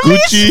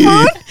Gucci.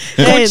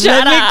 Hey,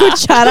 let me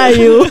cuchara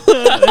you.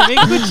 Let me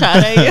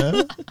cuchara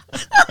you.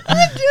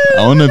 I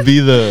want to be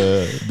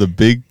the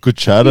big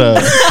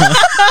cuchara.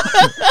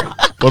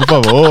 Por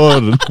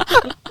favor.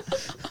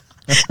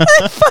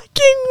 I'm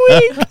fucking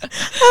weak.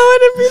 I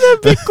want to be the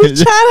big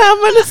cuchara. I'm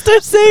going to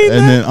start saying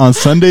And that. then on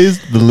Sundays,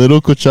 the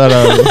little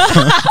cuchara.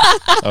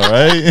 All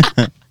right?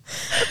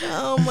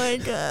 Oh my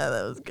God.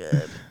 That was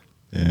good.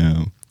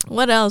 Yeah.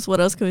 What else? What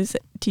else can we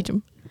teach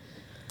them?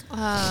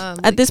 At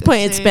Like this to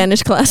point, it's say-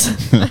 Spanish class.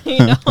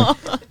 You know.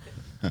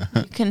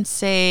 You can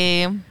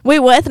say Wait,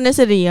 what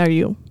ethnicity are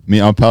you?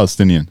 Me, I'm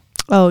Palestinian.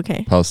 Oh,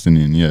 okay.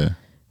 Palestinian, yeah.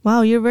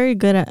 Wow, you're very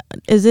good at.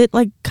 Is it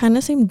like kind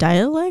of same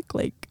dialect?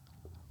 Like,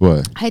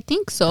 What? I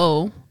think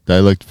so.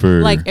 Dialect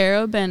for Like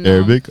Arab and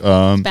Arabic?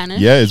 Spanish?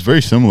 Yeah, it's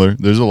very similar.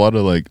 There's a lot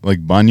of like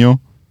baño.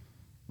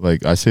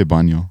 Like I say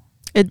baño.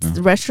 it's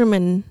restroom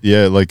and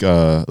Yeah,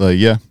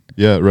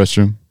 yeah,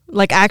 restroom.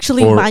 like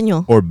actually or,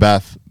 baño. Or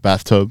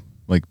bathtub,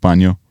 like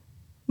baño.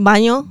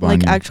 Baño, like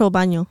Baño. actual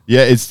baño.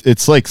 Yeah,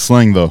 it's like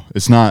slang though.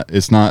 It's not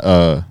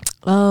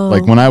Oh,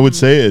 like when I would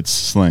say it, it's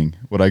slang.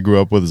 What I grew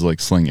up with is like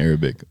slang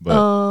Arabic, but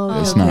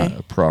it's okay.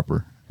 not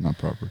proper. Not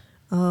proper.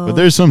 Oh. But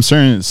there's some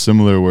certain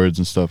similar words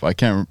and stuff. I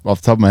can't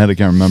off the top of my head. I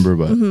can't remember,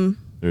 but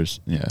there's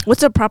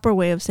What's a proper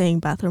way of saying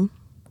bathroom?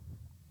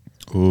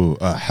 Ooh,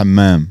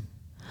 hammam.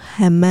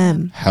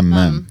 Hammam.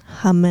 Hammam.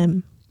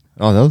 Hammam.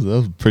 Oh, that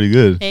was pretty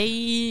good. Hey.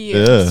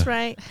 Yeah. That's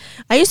right.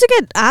 I used to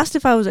get asked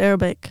if I was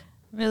Arabic.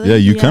 really. Yeah,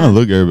 you kind Yeah. of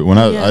look Arabic. When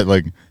Yeah. I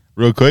like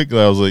real quick,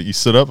 I was like, you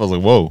stood up. I was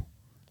like, whoa,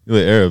 you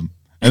look Arab.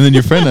 And then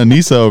your friend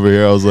Anissa over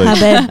here, I was like,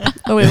 Habib.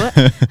 Oh wait, what?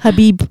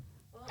 Habib.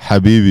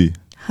 Habibi.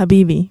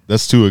 Habibi.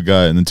 That's to a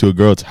guy, and then to a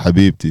girl, it's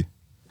Habibti.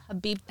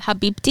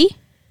 Habibti?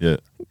 Yeah,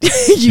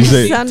 You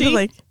say- sounded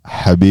like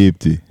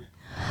Habibti.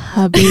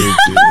 Habib.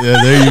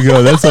 Yeah, there you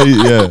go. That's how you.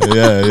 Yeah. He's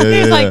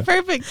yeah. like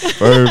perfect.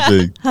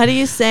 Perfect. How do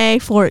you say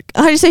fork?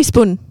 How do you say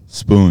spoon?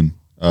 Spoon.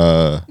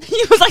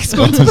 He was like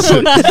spoon.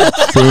 Spoon.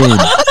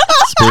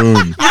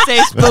 Spoon. You say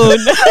spoon.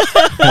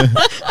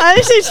 How do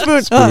you say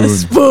spoon? Spoon.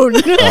 Spoon.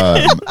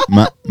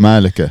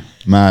 Malaka.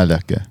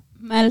 Malaka.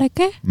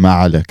 Malake?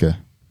 Malaka.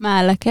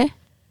 Malake?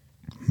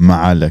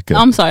 Malaka.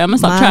 I'm sorry, I'm gonna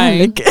stop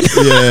trying.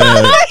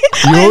 Yeah.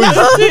 You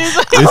always,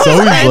 it's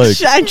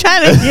always like I'm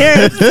trying to hear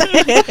it.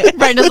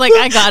 Brenda's like,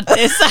 I got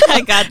this.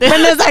 I got this.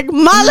 Brenda's like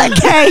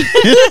Malake.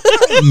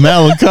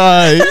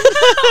 Malachi.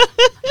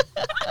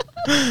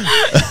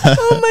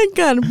 Oh my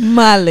God,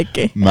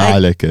 Malake.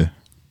 Malaka.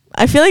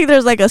 I feel like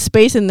there's like a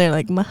space in there,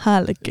 like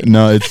Mahalake.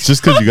 No, it's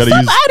just because you gotta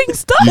use. Adding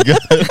stuff. You got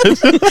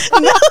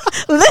No,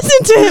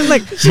 listen to him.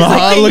 Like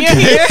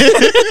Mahalake.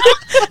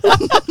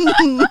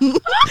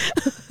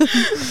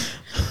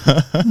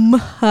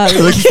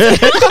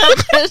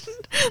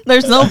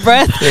 There's no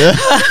breath.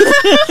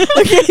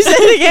 Okay, say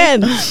it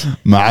again.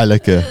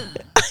 Malaka.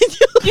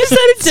 You said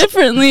it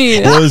differently.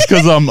 Well, it's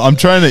because I'm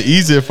trying to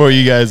ease it for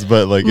you guys,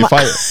 but like if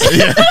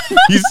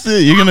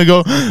you're gonna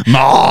go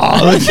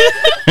Malaka.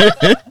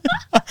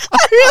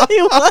 I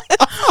really want.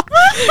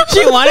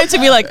 She wanted to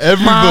be like,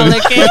 Everybody.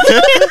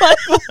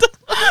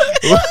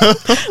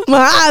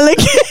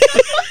 Mahalake.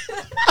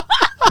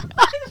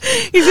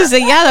 He's gonna say,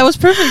 yeah, that was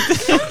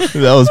perfect.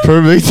 That was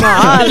perfect.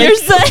 You're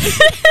saying,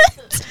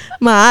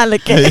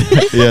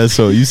 Mahalake. Yeah,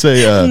 so you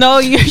say no,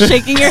 you're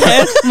shaking your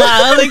head.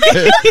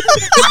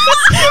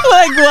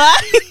 Like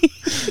what?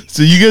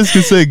 so you guys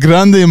can say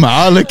grande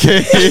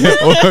maalake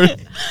or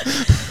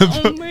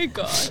Oh my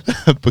god.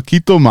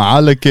 paquito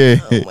maalake.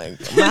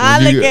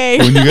 Mahalake.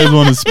 When you guys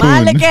want to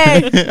spoon.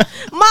 Mahalake.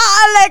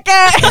 Mahalake.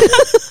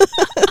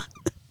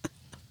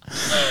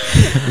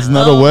 It's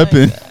not a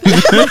weapon.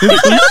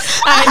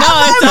 I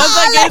know. It sounds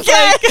like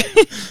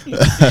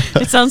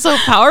it sounds so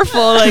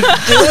powerful. Like,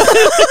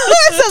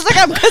 It sounds like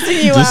I'm cussing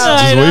you Just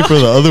out. wait for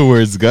the other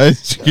words,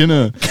 guys. You're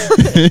gonna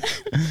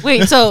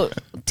wait. So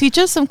teach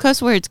us some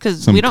cuss words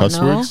because Some we don't cuss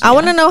know. words? I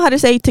want to know how to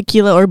say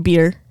tequila or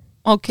beer.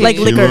 Okay. Like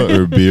liquor.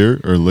 tequila or beer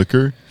or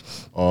liquor.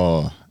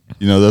 Oh,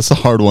 that's a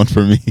hard one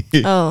for me.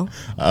 Oh,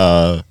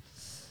 I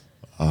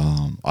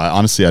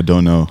honestly I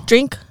don't know.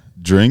 drink.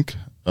 Drink.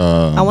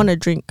 I want to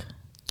drink.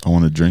 I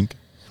want to drink.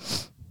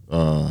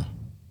 All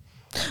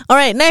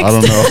right, next. I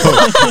don't know.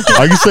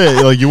 I can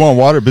say like you want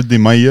water, biddi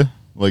maya.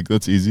 Like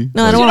that's easy.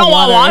 No, I Like, don't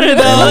want water.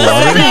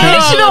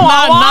 She don't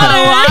want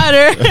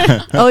water.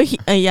 Oh,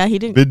 yeah, he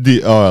didn't.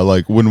 Biddi.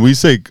 Like when we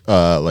say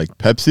like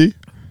Pepsi,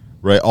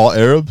 right? All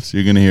Arabs,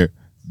 you're gonna hear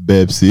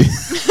Pepsi.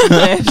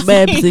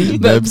 Pepsi.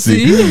 Pepsi.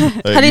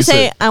 Like, How do you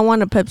say I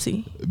want a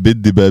Pepsi?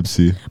 Biddi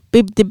Pepsi.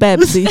 Babe the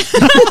Pepsi.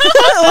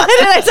 Why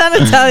did I sound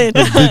Italian?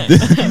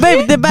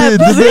 Babe the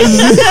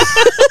Pepsi.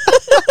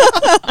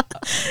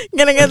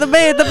 Gonna get the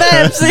babe the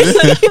Pepsi.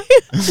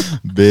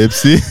 Babe,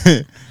 see,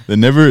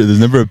 there's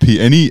never a P.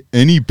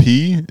 Any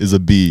P is a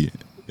B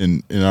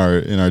in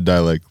our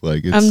dialect.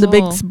 Like it's I'm the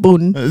big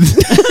spoon.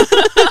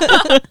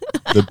 the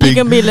You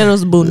can be little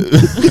spoon.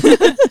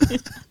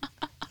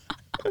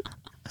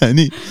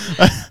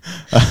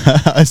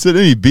 I said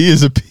any B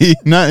is a P,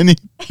 not any.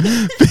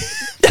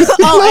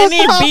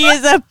 Any B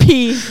is a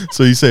P.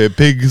 So you say a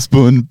pig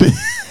spoon.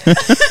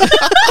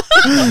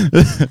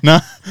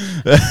 Nah,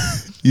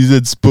 you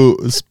said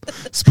spoon.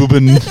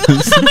 Spoon.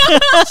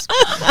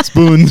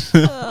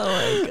 Oh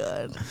my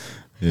god.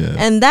 Yeah.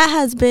 And that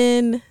has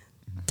been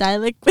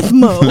Dialect with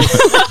Mo.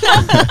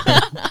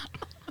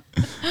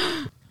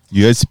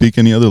 You guys speak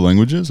any other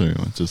languages, or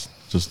just?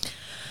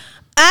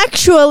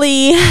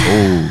 Actually,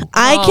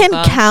 I can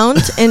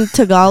count in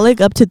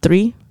Tagalog up to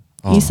 3.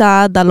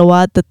 Isa,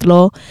 dalawa,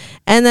 tatlo.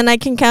 And then I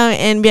can count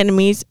in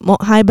Vietnamese. Mo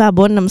hai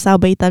babon nam sao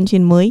bay tam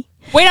chin mui.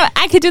 Wait,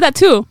 I could do that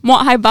too. Mo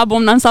hai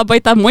babom nan sa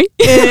baita muy.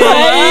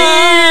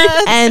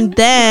 And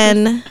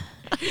then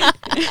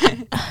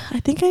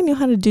I think I knew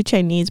how to do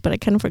Chinese, but I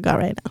kind of forgot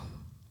right now.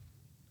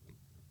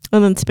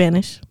 And then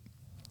Spanish.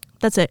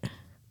 That's it.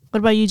 What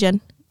about you, Jen?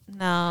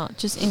 No,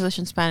 just English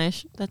and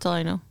Spanish. That's all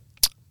I know.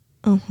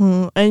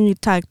 And you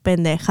talk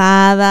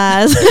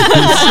pendejadas,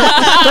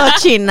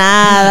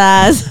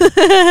 cochinadas.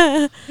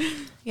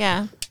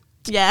 Yeah,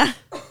 Yeah.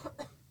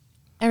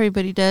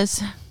 everybody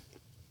does.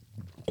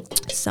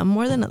 Some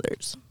more than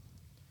others.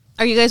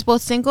 Are you guys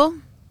both single?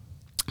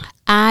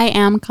 I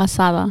am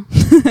casada.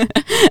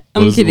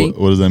 What kidding.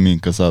 What does that mean,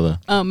 casada?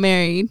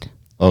 Married.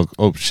 Oh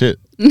shit.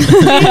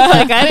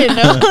 Like I didn't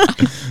know.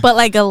 But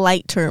like a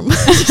light term.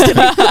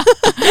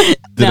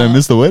 Did I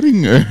miss the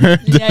wedding?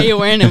 Yeah, you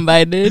weren't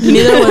invited.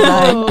 Neither was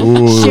I.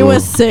 Ooh. She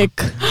was sick.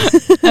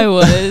 I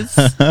was.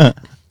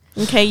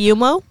 Okay,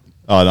 Yumo?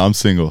 Oh no, I'm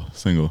single.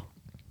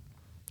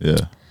 Yeah,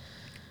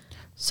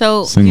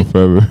 So single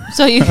forever.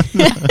 So you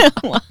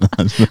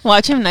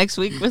watch him next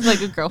week with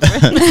like a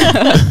girlfriend.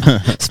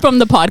 It's from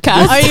the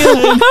podcast. Are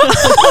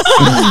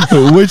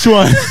you Which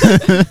one?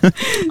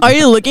 Are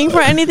you looking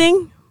for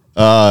anything?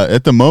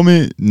 At the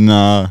moment,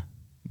 nah.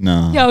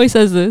 He always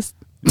says this.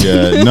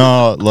 Yeah,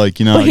 no, like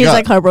He's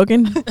like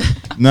heartbroken.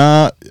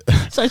 nah,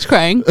 Starts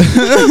crying.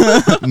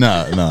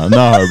 nah, not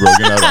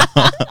heartbroken at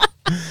all.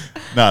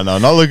 No,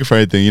 not looking for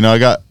anything. I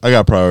got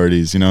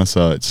priorities.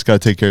 So I just gotta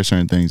take care of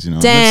certain things.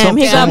 Damn,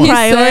 he got someone-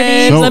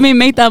 priorities. So- Let me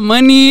make that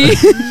money.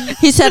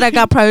 He said I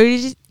got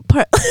priorities.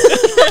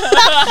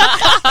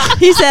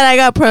 He said I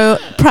got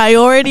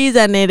priorities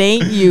and it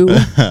ain't you.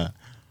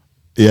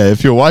 Yeah,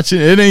 if you're watching,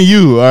 it ain't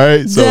you. All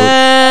right, so.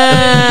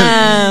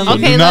 Damn. So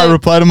Okay, do not like-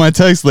 reply to my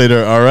text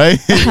later, all right?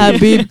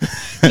 Habib.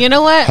 You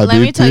know what? Let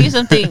me Habibti. tell you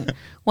something.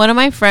 One of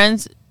my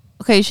friends,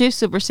 okay, she's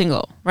super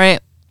single, right?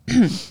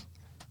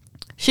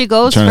 She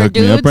goes Trying to for hook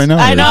me dudes. up right now?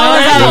 I or- know.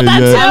 Yeah,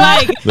 That's yeah.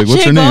 like Like,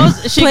 what's she her name?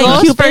 goes. She Playing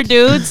goes Cupid. for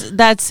dudes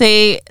that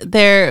say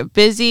they're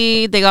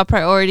busy, they got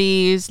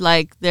priorities,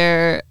 like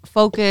they're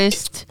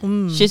focused.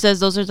 She says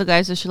those are the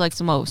guys that she likes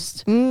the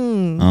most.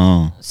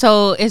 Oh,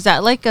 So is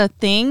that like a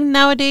thing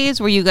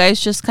nowadays where you guys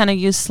just kind of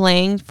use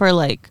slang for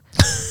like,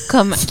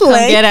 come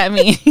Slang? get at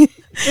me?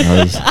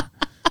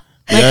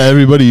 yeah,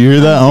 everybody, you hear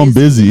that? I'm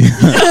busy.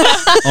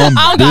 I'm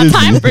I don't busy. got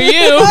time for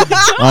you.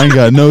 I ain't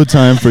got no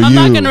time for I'm you.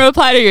 not gonna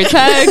reply to your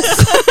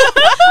text.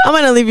 I'm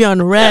gonna leave you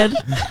on red.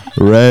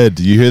 Red,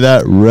 you hear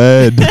that?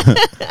 Red.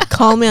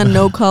 Call me on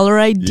no caller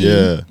ID.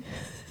 Yeah.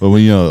 But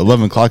when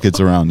 11 o'clock hits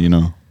around, you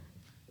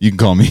can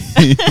call me.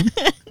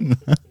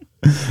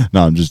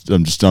 No, I'm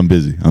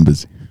busy. I'm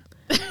busy.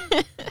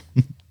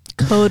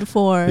 Code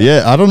 4.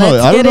 Yeah, I don't know.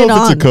 Let's I don't get know it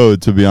if it's on. a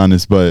code, to be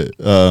honest, but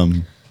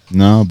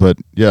no, but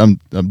yeah,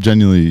 I'm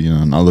genuinely,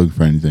 not looking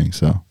for anything.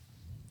 So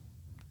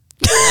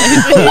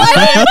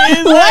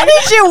Why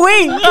did you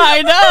wink?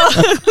 I know.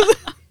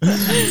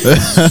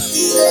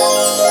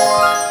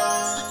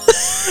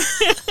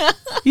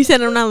 You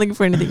said I'm not looking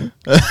for anything.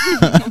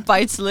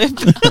 Bite slip.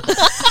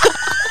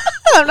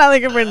 I'm not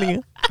looking for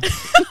anything.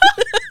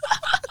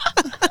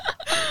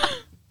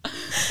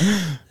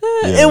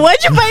 Yeah. And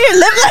why'd you bite your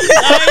lip like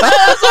that?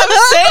 That's what I'm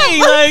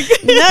saying. Like,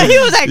 No, he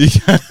was like,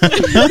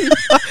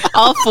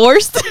 all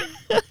forced.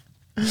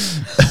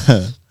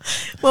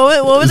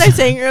 what was I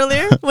saying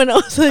earlier? When I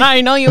was like,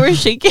 I know you were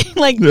shaking,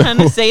 like trying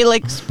to say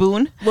like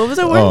spoon. what was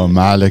the word? Oh,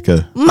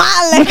 Malika.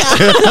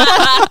 Malika.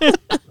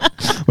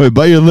 Wait,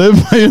 bite your lip?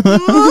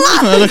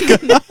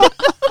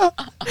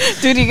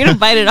 Dude, you're gonna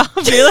bite it off.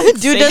 You're like,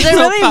 Dude, does it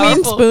really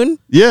mean spoon?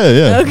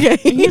 Yeah. Okay.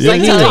 He's Yeah,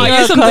 like yeah. telling you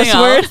a Something cuss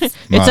word. else.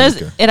 It says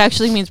Malika. it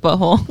actually means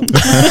butthole.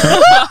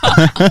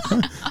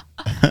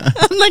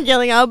 I'm like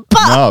yelling out, No,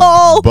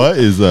 butthole. butt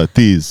is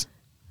these.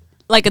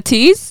 Like a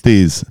tease?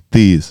 These.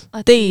 These.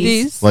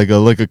 Like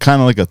a kind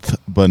of like a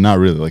but not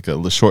really, like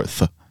a short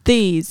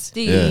These.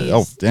 Yeah.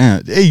 Oh,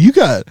 damn. Hey, you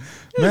got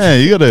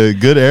a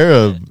good air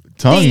of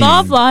tongue.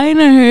 Stop lying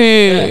to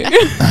her.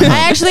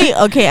 I actually,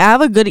 I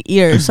have a good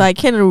ear, so I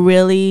can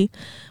really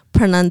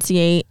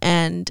pronunciate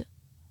and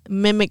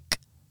mimic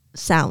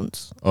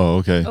sounds. Oh,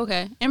 okay.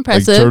 Okay, Like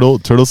impressive.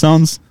 turtle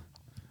sounds?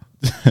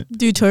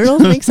 Do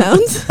turtles make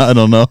sounds? I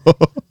don't know.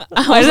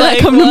 Why did that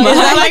come to mind?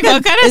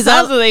 What kind of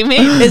sounds do they make?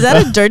 Is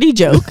that a dirty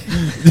joke?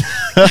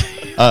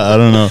 I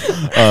don't know.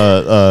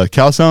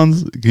 Cow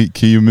sounds.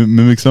 Can you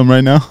mimic some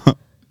right now?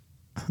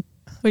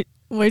 Wait,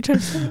 what are you trying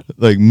to say?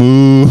 Like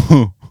moo.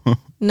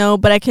 No,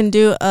 but I can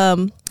do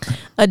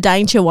a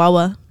dying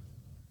chihuahua.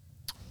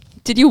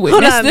 Did you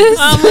witness on. this?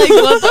 I'm like,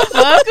 what the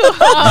fuck?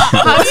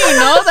 How do you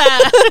know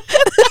that?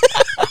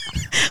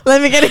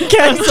 Let me get in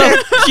character.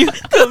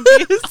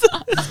 Confused.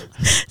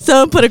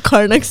 Someone put a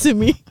car next to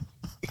me.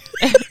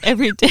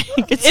 Every day.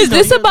 Is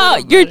this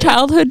about your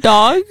childhood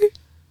dog?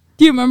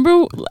 Do you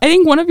remember? I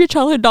think one of your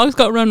childhood dogs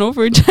got run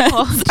over. Jen.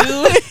 Oh,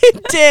 dude.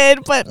 It did,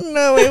 but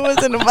no, it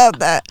wasn't about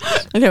that.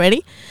 Okay,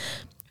 ready?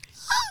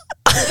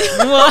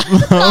 What?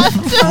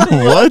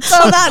 What?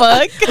 Hold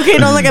on. Okay,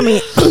 don't look at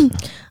me.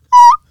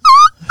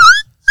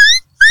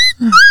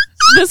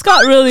 This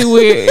got really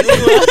weird.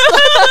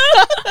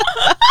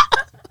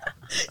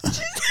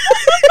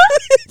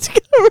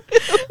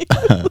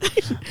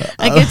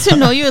 I get to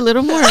know you a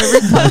little more every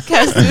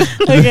podcast,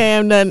 dude. Okay,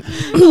 I'm done.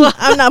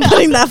 I'm not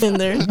putting that in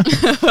there.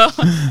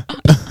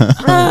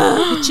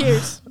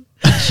 Cheers.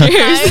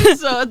 Cheers. I'm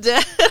so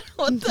dead.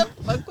 What the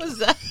fuck was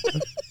that?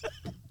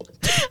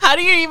 How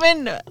do you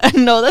even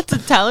know that's a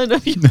talent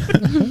of yours?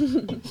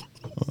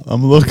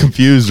 I'm a little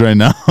confused right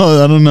now.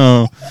 I don't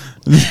know.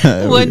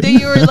 One day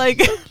you were like,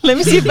 let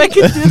me see if I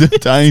can do this.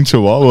 Dying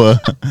Chihuahua.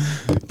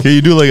 Can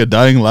you do like a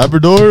dying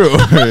Labrador or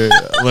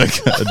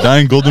like a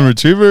dying Golden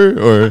Retriever,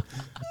 or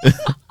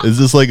is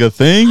this like a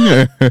thing?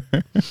 Or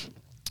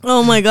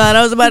Oh my god,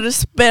 I was about to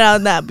spit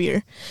out that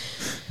beer.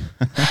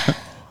 yeah,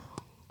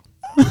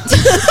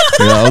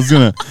 I was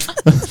gonna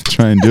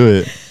try and do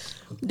it.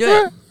 Do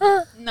it.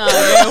 No,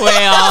 you're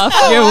way off.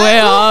 You're way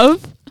off.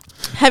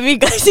 Have you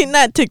guys seen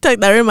that TikTok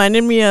that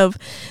reminded me of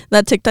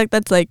that TikTok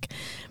that's like,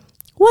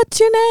 what's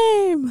your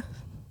name?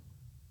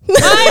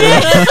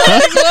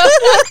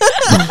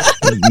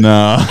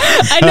 No.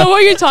 I know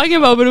what you're talking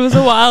about, but it was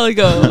a while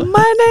ago.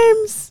 My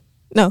name's...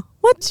 No.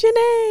 What's your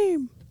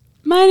name?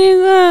 My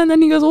name's and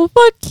then he goes, well,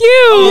 fuck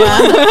you.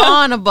 Yeah.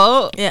 On a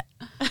boat. Yeah.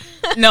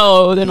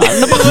 No, they're not. I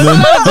was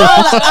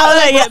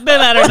like, yeah,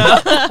 then I don't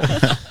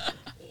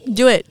know.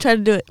 Do it. Try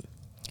to do it.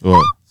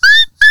 What?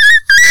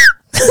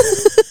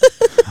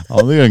 I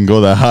don't think I can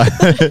go that high.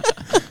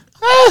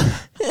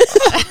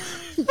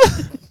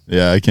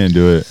 Yeah, I can't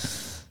do it.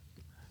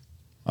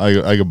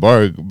 I could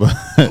bark, but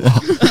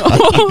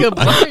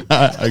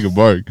I could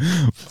bark.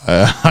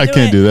 I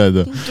can't do that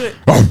though. Do it.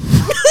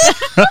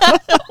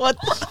 What?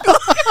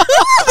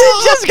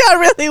 This just got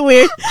really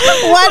weird.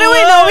 Why do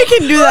we know we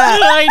can do that?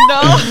 I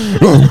know.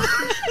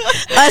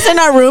 Us in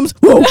our rooms.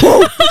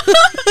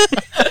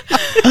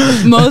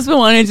 Mo's been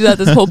wanting to do that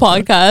this whole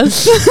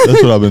podcast.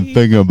 That's what I've been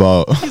thinking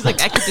about. He's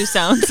like, I could do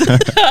sounds. He's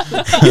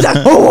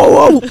like,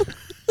 whoa, whoa, whoa.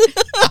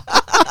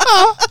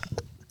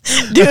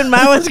 Dude,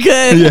 mine was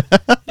good. Yeah.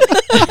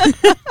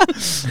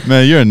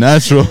 Man, you're a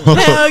natural.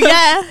 Hell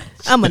yeah.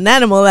 I'm an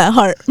animal at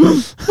heart.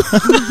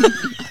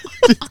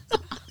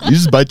 You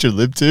just bite your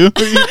lip too?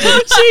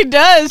 She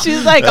does.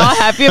 She's like all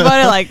happy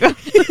about it. Like,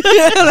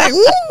 Like,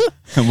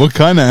 What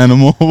kind of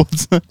animal?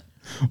 What's that?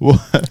 What?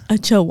 a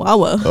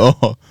chihuahua.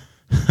 Oh.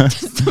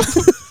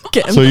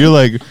 Get him. So you're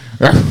like,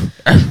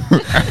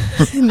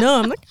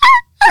 No, I'm like.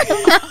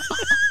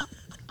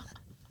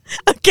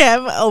 Okay,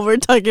 I'm over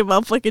talking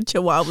about fucking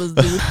chihuahuas,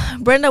 dude.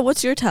 Brenda,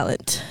 what's your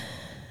talent?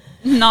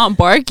 Not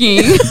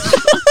barking.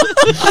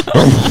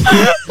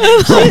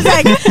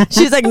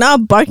 She's like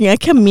not barking. I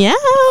can meow.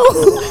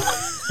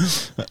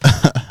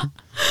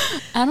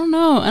 I don't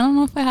know. I don't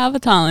know if I have a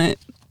talent.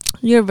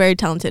 You're very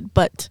talented,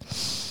 but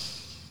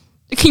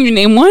Can you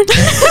name one?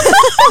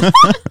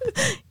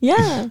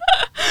 yeah,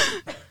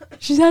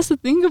 She has to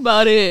think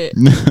about it.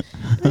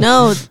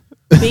 no,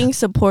 being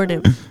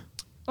supportive.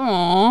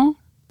 Aw.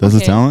 that's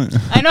Okay. a talent?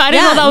 I know. I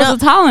didn't Yeah, know that no,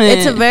 was a talent.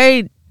 It's a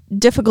very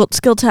difficult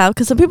skill to have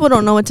because some people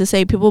don't know what to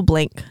say. People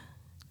blank,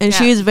 and Yeah.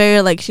 she's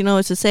very like she knows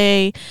what to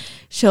say.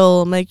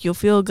 She'll make you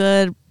feel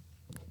good.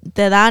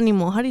 Te da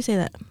ánimo. How do you say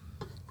that?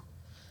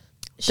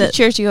 she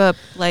cheers you up.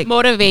 Like,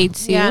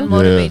 motivates you. yeah, and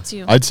motivates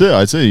you. I'd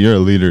say you're a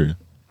leader.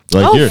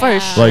 Like Oh, you're for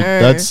like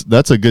sure.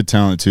 that's a good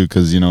talent too,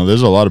 because you know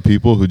there's a lot of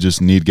people who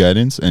just need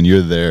guidance, and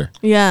you're there.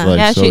 Yeah, Like,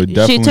 Yeah, so she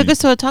definitely- took us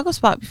to a taco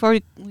spot before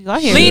we got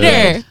here.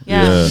 Leader.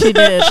 Yeah. she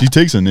did. She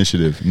takes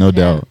initiative, no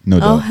doubt, no Oh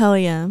doubt. hell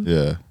yeah!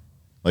 Yeah,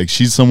 like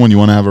she's someone you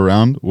want to have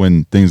around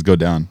when things go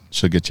down.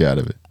 She'll get you out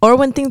of it. Or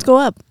when things go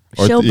up,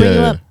 Or she'll bring you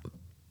yeah. up.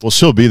 Well,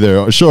 she'll be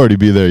there. She'll already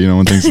be there. You know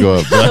when things go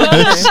up.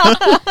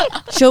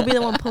 But- She'll be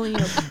the one pulling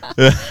you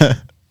up.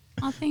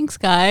 Oh, thanks,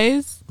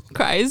 guys.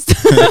 Cries.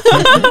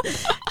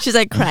 She's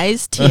like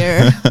cries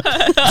tear.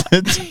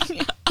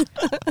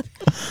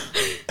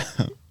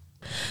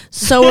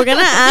 So we're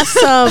gonna ask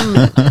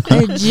some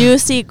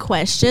juicy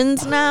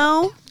questions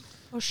now,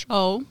 For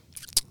sure.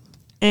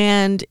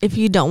 and if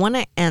you don't want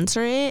to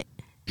answer it,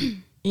 you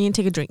can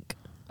take a drink.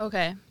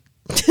 Okay.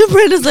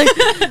 Brenda's like,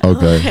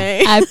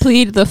 Okay. I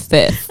plead the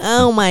fifth.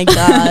 oh my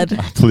god.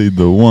 I plead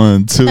the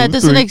 1, 2. That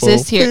doesn't 3,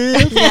 exist 4, here.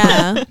 5.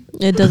 Yeah,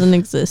 it doesn't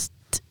exist.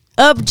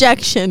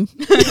 Objection.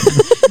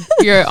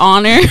 Your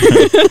Honor.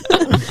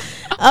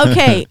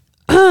 Okay.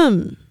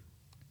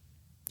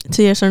 It's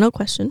a yes or no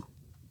question.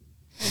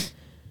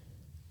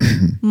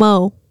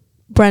 Mo,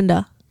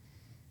 Brenda,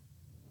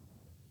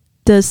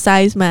 does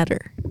size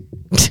matter?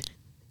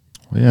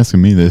 Why are you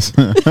asking me this?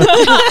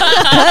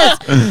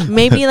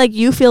 Maybe like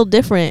you feel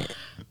different.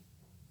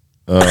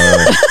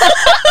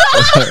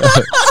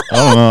 I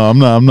don't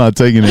know. I'm not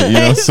taking it. You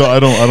know, so I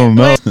don't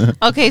know.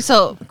 Okay,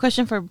 so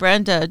question for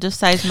Brenda: does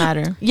size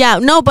matter? Yeah,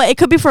 no, but it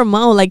could be for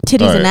Mo, like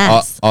titties All and right,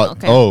 ass.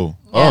 Okay. Oh.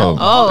 I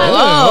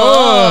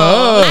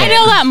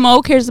know that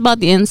Mo cares about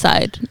the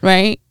inside,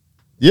 right?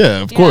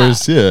 Yeah, of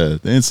course. Yeah,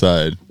 the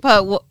inside.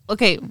 But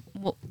okay,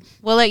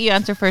 we'll let you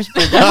answer first,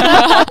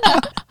 Brenda.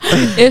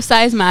 If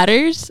size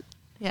matters,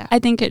 Yeah. I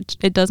think it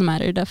does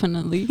matter,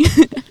 definitely.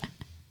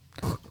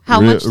 How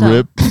much? Though?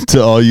 Rip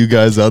to all you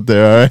guys out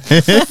there. All right.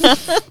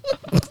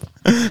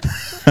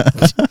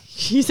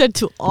 She said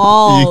to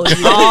all,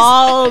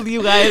 All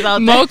you guys out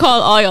there. Mo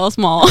called all y'all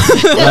small.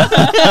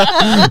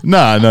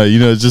 Nah, no. You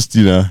know, just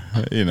just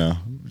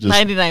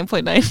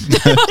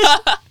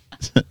 99.9.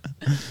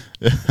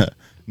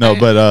 no,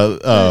 but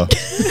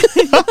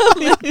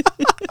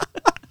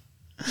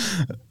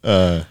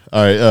all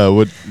right.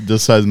 What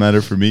does size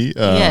matter for me?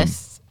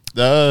 Yes.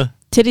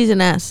 titties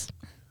and ass.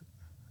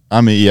 I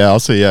mean, yeah, I'll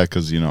say yeah,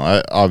 because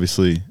I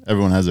obviously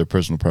everyone has their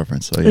personal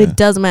preference. So yeah. It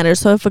does matter.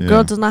 So if a girl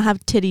Yeah. does not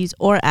have titties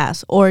or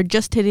ass, or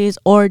just titties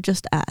or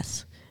just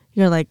ass,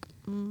 you're like,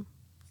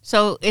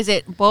 So is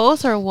it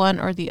both or one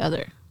or the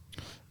other?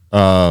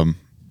 I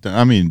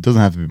mean, it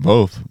doesn't have to be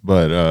both,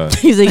 but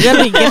he's like, you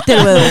gotta be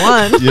gifted with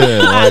one.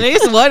 yeah. At Like,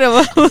 least one of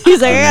them.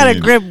 He's like, I gotta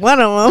mean- grip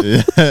one of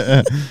them.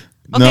 yeah.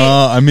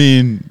 No, I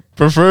mean,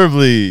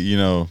 preferably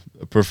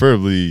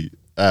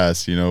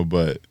ass,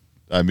 but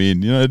I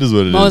mean, it is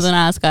what it Mo's is. an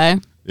ass guy.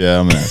 Yeah,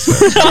 I'm an ass.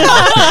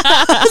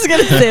 I was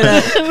gonna say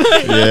that.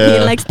 Yeah.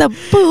 He likes the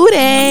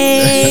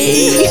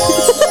booty.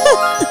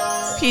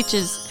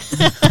 Peaches.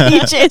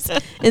 Peaches.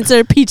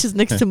 Insert peaches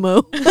next to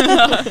Mo.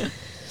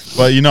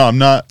 But I'm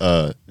not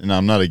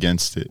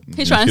against it. He's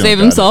If trying you to save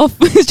don't got himself.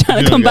 He's it, trying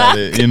you to come don't got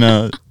back.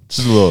 it,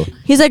 just a little.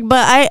 He's like,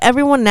 but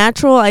everyone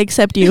natural, I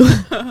accept you.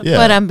 Yeah.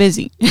 But I'm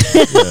busy. yeah.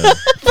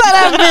 But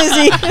I'm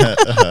busy.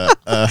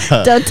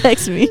 Don't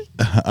text me.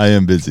 I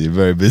am busy,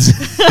 very busy.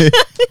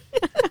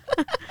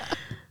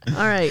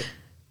 All right.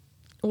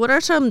 What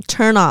are some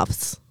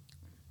turnoffs?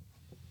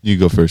 You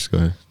go first. Go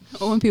ahead.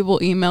 When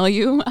people email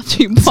you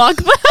after you block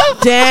them.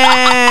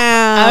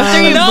 Damn.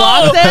 After you No.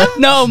 block them?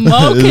 No,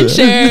 Mo can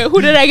share. Who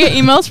did I get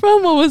emails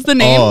from? What was the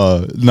name?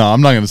 Oh no,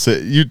 I'm not gonna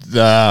say you. No,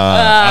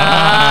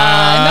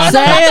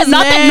 Say his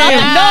not the name.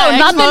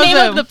 not the Expose name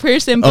him. of the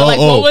person, but Oh, like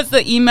oh. what was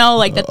the email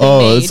like that they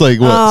made? It's like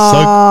what?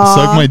 Aw.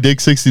 Suck my dick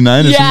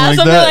 69 or yeah,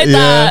 something like that.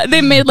 that.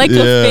 They made like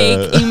Yeah.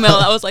 a fake email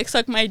that was like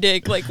suck my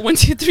dick, like 1,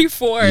 2, 3,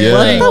 4. Yeah.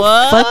 Like,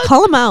 What? Fuck,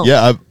 call him out.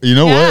 Yeah, you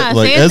know Yeah, what?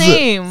 Like say his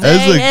name. as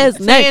Say a his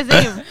Say name.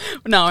 his name.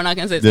 no, we're not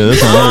gonna say yeah,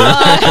 that's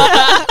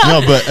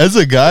no, but as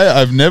a guy,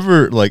 I've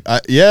never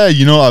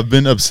I've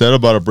been upset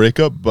about a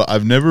breakup, but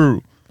I've never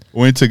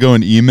went to go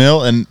and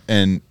email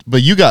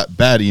but you got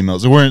bad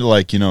emails. They weren't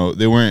like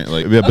they weren't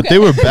like but Okay. they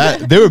were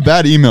bad. They were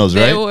bad emails,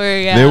 right? They were,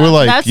 yeah. They were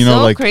like That's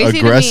so like crazy to me,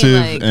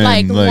 aggressive like-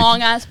 and like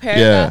long ass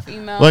paragraph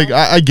email. Like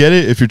I get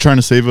it if you're trying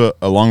to save a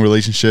long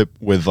relationship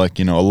with like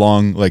a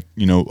long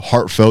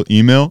heartfelt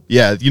email.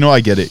 Yeah,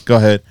 I get it. Go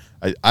ahead.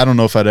 I don't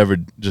know if I'd ever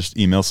just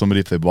email somebody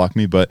if they block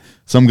me, but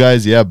some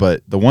guys, yeah.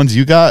 But the ones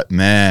you got,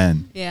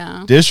 man,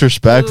 yeah.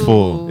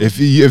 disrespectful. Ooh. If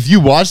you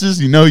watch this,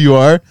 you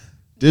are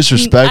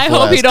disrespectful. I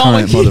hope ass you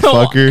don't, cunt, you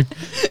don't. motherfucker.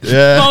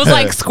 Yeah, I was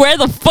like, square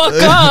the fuck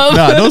up.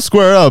 Nah, don't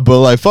square up, but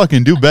like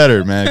fucking do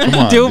better, man. Come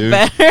on, Do dude.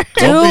 better.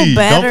 Don't Do be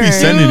better.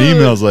 sending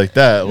emails like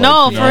that. Like,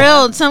 No, you for know.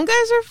 real. Some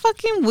guys are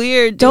fucking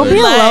weird. Don't dude. be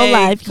a Like, low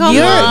life. come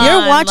You're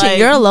on, watching. like,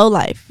 You're a low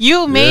life.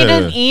 You made Yeah.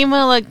 an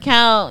email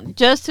account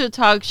just to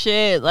talk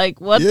shit. Like,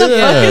 what the Yeah.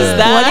 fuck is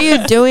that? What are you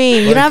doing?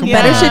 You Like, don't have come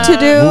better on. shit to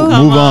do.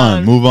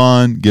 Come Move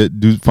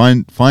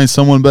on. Find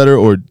someone better,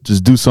 or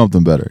just do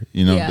something better.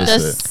 Yeah. That's it.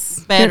 Just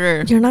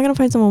better. You're not gonna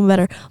find someone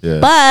better. Yeah.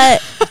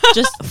 But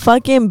Just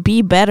fucking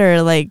be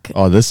better. Like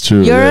Oh, that's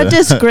true. you're yeah. a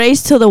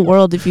disgrace to the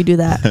world if you do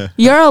that.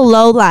 You're a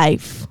low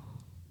life.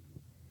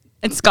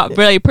 It's got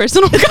really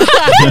personal.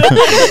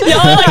 Y'all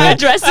are like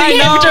addressing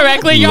him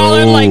directly. Y'all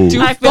are like, do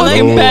I feel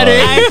like fucking better.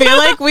 I feel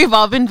like we've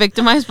all been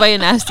victimized by a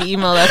nasty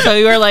email. That's why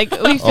we were like,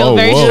 we feel Oh,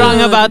 very whoa. strong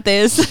about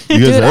this. You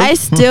guys Dude, have? I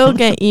still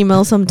get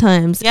emails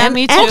sometimes. Yeah, And-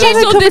 me too. And Okay,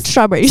 chocolate so covered this-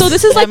 strawberries. So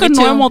this is Yeah, like me a too.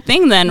 normal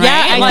thing then, right?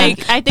 Yeah, I like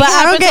think But it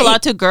I don't happens get a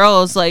lot to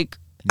girls. Like,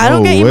 I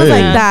don't get emails way.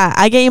 like that.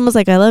 I get emails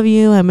like, I love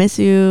you, I miss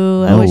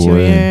you, I No wish you were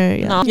way. here.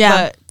 Yeah, No,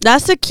 yeah. but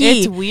That's the key.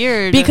 it's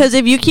weird Because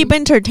if you keep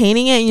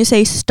entertaining it and you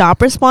say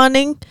stop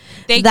responding,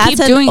 They that's keep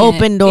an doing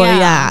open it. door.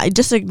 Yeah. Yeah.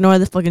 Just ignore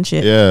the fucking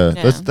shit. Yeah,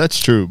 Yeah. that's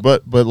true.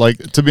 But like,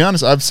 to be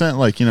honest, I've sent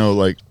like,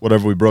 like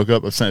whatever we broke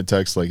up, I've sent a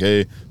text like,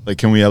 hey, like,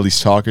 can we at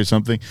least talk or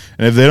something?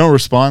 And if they don't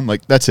respond,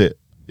 like, that's it.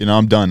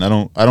 I'm done. I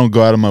don't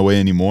go out of my way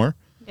anymore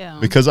Yeah.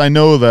 because I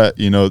know that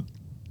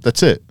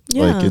that's it.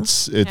 Yeah. Like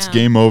it's Yeah.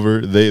 game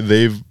over.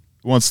 They've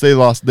once they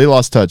lost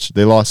touch.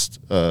 They lost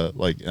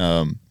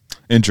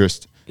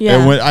interest. Yeah.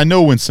 And I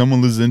know when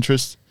someone loses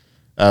interest,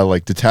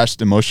 like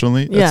detached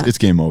emotionally, Yeah. it's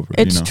game over.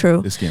 It's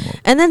true. It's game over.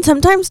 And then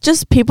sometimes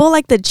just people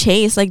like the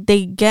chase, like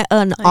they get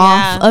an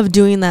off Yeah. of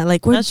doing that.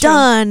 Like, we're That's true.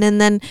 done.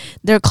 And then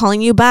they're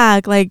calling you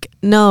back. Like,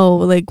 no,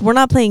 like, we're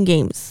not playing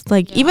games.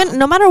 Like, Yeah. even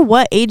no matter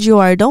what age you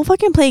are, don't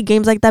fucking play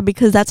games like that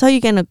because that's how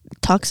you get in a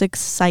toxic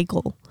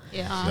cycle.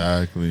 Yeah.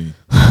 Exactly.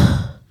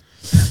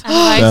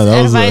 advice, Yeah,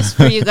 that was advice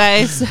for you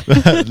guys.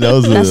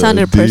 That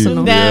sounded deep-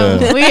 personal. Damn,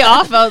 Yeah. we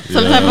all felt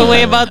some type of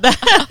way about that.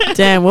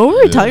 Damn, what were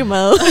we talking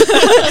about?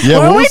 Yeah,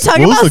 were what we was-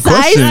 talking what was about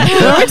the size?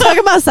 question? Were we talking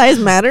about size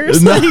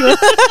matters? No. I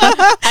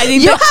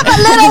think You have a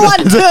little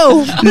one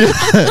too.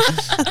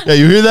 Yeah,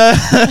 you hear that?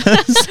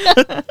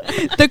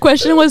 The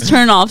question was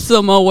turn off.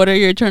 So Mo, what are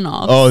your turn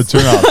offs? Oh,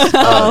 turn off.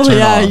 Oh turn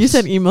yeah, offs. you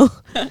said emo.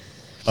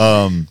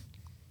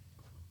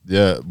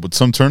 Yeah, but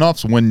some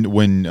turnoffs when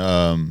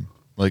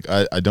like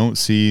I don't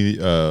see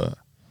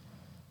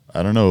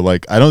I don't know,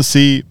 like I don't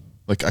see,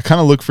 like I kind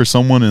of look for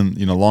someone in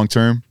long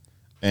term,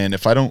 and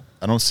if I don't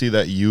see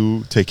that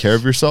you take care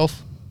of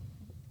yourself,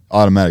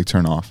 automatic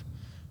turn off.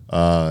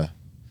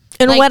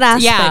 In Like, what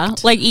aspect? Yeah,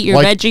 like eat your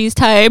Like- veggies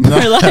type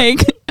or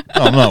like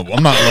No,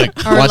 I'm not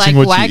like or watching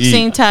like what you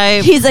waxing eat.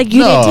 type. He's like,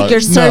 you No, didn't take your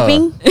no.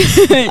 serving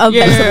of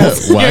your,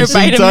 vegetables. your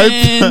Waxing type?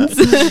 vitamins.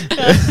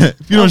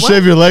 If you don't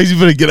shave your legs, you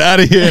better get out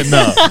of here.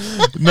 No.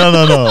 He's no,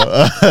 like,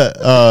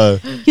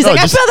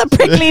 just- I feel the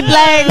prickly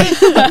leg.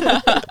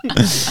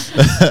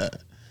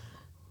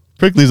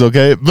 Prickly's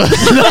okay, but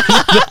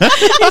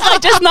He's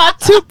like just not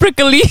too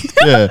prickly.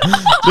 yeah,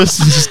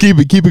 just keep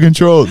it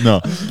controlled. No,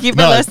 Keep it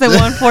No. less than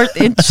 1/4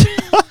 inch.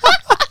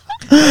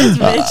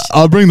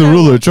 I'll bring the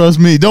ruler. Trust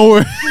me. Don't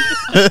worry.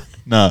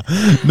 No.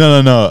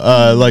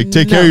 Like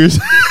take care of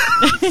yourself.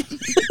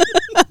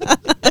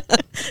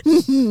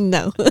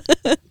 No.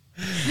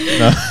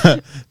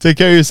 Take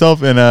care of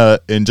yourself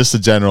in just a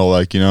general,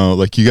 like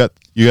like you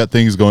got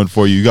things going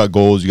for you. You got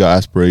goals. You got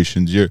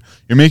aspirations. You're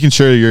making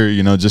sure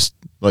you're just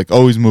like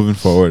always moving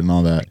forward and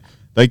all that.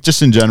 Like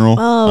just in general.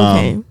 Oh,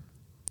 okay.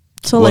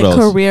 So what like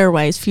else? career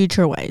wise,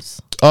 future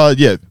wise.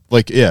 Yeah,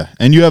 like yeah,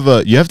 and you have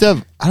to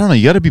have, I don't know,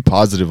 you got to be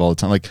positive all the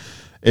time. Like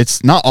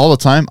it's not all the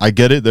time. I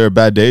get it. There are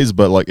bad days,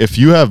 but like if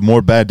you have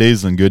more bad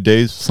days than good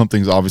days,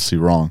 something's obviously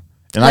wrong.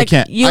 And Like,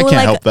 I you can't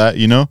like- help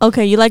that.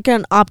 Okay, you like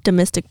an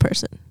optimistic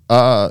person.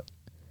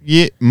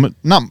 Yeah,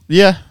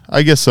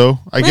 I guess so.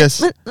 I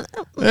guess. Yeah,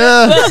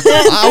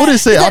 I wouldn't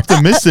say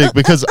optimistic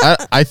because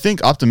I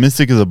think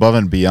optimistic is above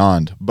and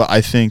beyond. But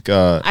I think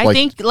I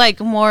think like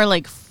more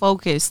like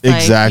focused. Like,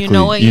 Exactly, You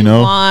know what you you,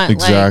 know? want. Like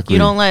Exactly. you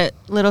don't let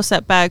little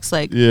setbacks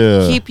like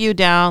Yeah. keep you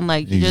down.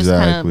 Like you just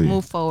kind Exactly. of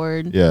move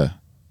forward. yeah,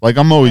 like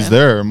I'm always Yeah.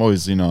 there. I'm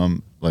always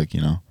I'm like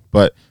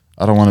but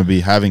I don't want to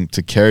be having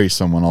to carry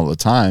someone all the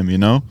time.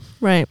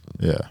 Right.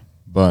 Yeah,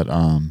 but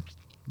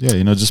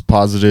yeah, just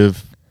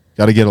positive.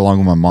 Got to get along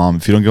with my mom.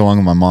 If you don't get along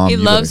with my mom, He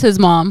loves his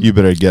mom. You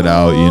better get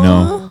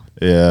out.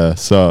 Yeah.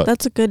 So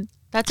That's a good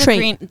That's trait. a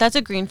green. That's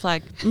a green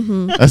flag.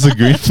 that's a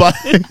green flag.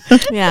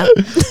 Yeah.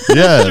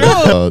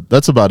 Yeah.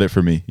 That's about it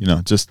for me.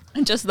 Just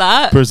Just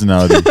that.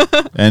 personality.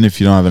 And if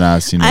you don't have an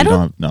ass, you I don't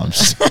have. No,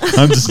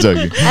 I'm just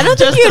joking. I don't think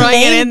Just you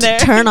throwing it in named there.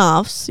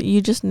 turn-offs.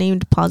 You just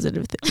named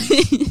positive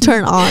things.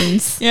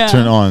 Turn-ons. Yeah.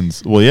 Turn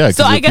ons. Well, yeah. 'cause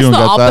So I if guess you don't the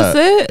got that,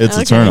 opposite? it's a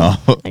Okay. turn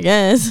off. I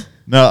guess.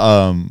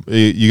 No,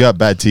 you got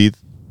bad teeth.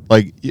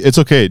 Like it's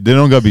okay. They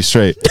don't gotta be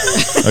straight.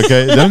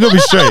 Okay, they don't gotta be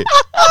straight.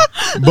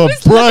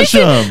 But brush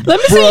them. Let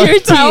me see your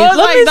teeth. That was Let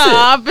like me the see.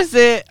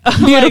 opposite.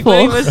 Beautiful. Like,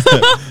 when he was-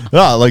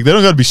 No, like they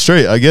don't gotta be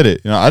straight. I get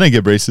it. I didn't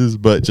get braces,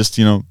 but just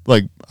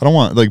like I don't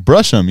want like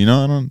brush them. I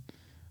don't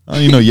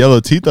yellow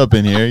teeth up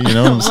in here. You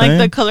know what I'm like saying?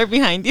 the color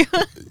behind you.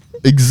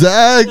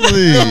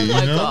 Exactly. Oh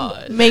my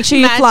god. Make sure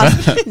you Match.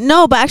 floss.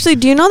 No, but actually,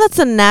 do you know that's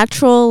a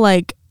natural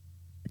like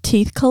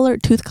tooth color?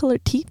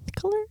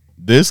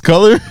 This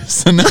color?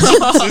 So now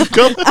this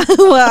color?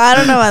 Well, I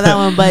don't know about that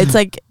one, but it's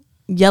like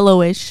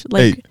yellowish.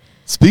 Like Hey,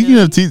 speaking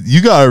of teeth,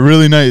 you got a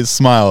really nice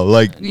smile.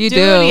 Like You Dude,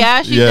 do.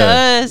 yeah, she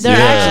Yeah. does. they're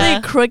Yeah.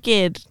 actually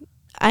crooked.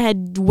 I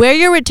had wear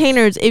your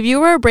retainers. If you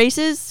wear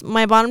braces,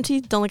 my bottom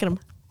teeth, don't look at them.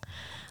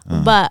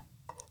 But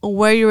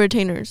wear your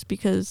retainers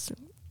because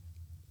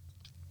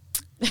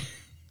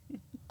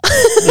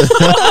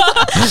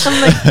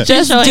I'm like,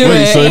 Just showing do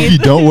wait, it. so if you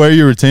don't wear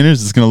your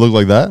retainers, it's gonna look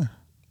like that?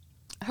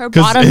 Her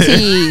 'Cause bottom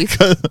teeth.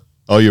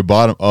 Oh, your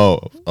bottom. Oh.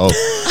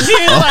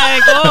 She's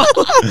like,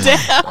 oh,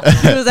 damn.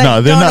 he was like,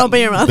 No, they're don't not. open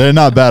your mouth. They're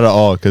not bad at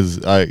all because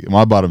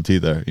my bottom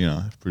teeth are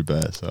pretty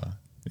bad. So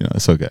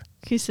it's okay.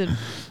 He said,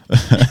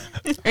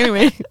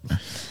 anyway,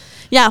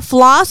 Yeah,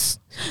 floss.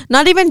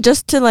 Not even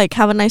just to like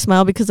have a nice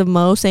smile because of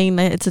Mo saying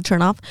that it's a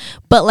turn off,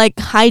 but like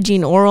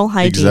hygiene, oral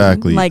hygiene.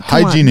 Exactly. Like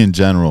hygiene in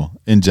general,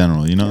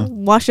 you know?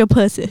 Wash your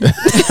pussy.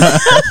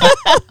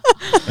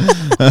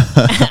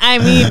 I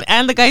mean,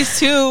 and the guys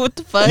too. What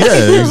the fuck?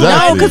 Yeah, exactly.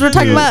 No, because we're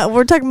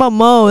talking about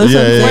Mo. That's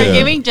what I'm saying. We're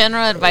giving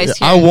general advice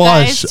here. I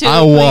wash,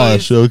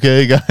 Guys too, please.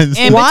 okay, guys?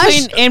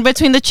 In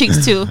between the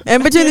cheeks too.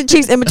 In between the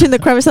cheeks, in between the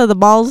crevice of the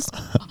balls.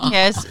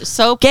 Yes,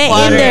 soap. Get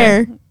water. in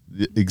there.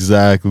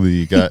 Exactly.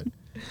 You got.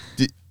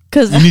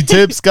 Cause you need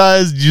tips,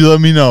 guys? You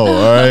let me know.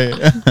 All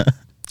right.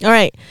 All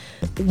right.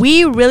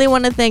 We really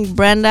want to thank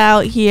Brenda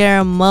out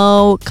here,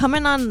 Mo,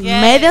 coming on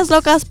Medias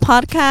Locas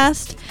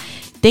podcast.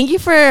 Thank you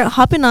for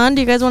hopping on.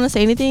 Do you guys want to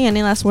say anything?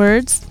 Any last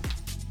words?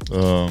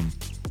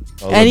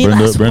 Any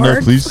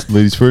Brenda, please,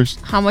 ladies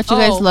first. How much you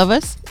guys love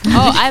us?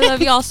 Oh, I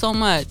love y'all so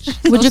much.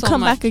 Would you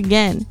come back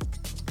again?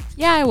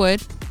 Yeah, I would.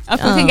 If we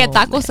can get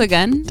tacos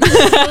again.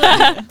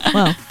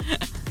 Well.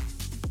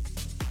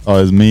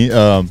 Oh, it's me.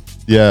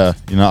 Yeah,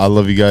 I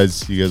love you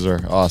guys. You guys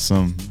are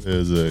awesome. It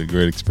was a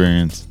great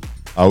experience.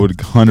 I would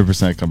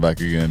 100% come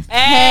back again.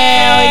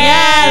 Hell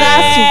yeah,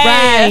 that's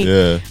right.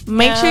 Yeah.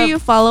 Make sure you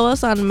follow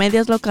us on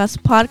Medias Locas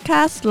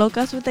podcast,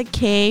 Locas with a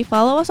K.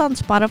 Follow us on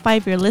Spotify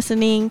if you're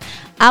listening.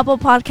 Apple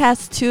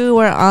Podcasts too,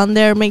 we're on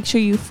there. Make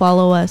sure you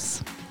follow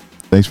us.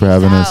 Thanks for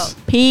having us.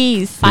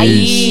 Peace. Bye.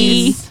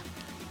 Hey,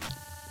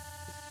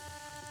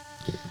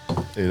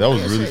 that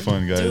was really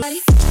fun,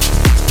 guys.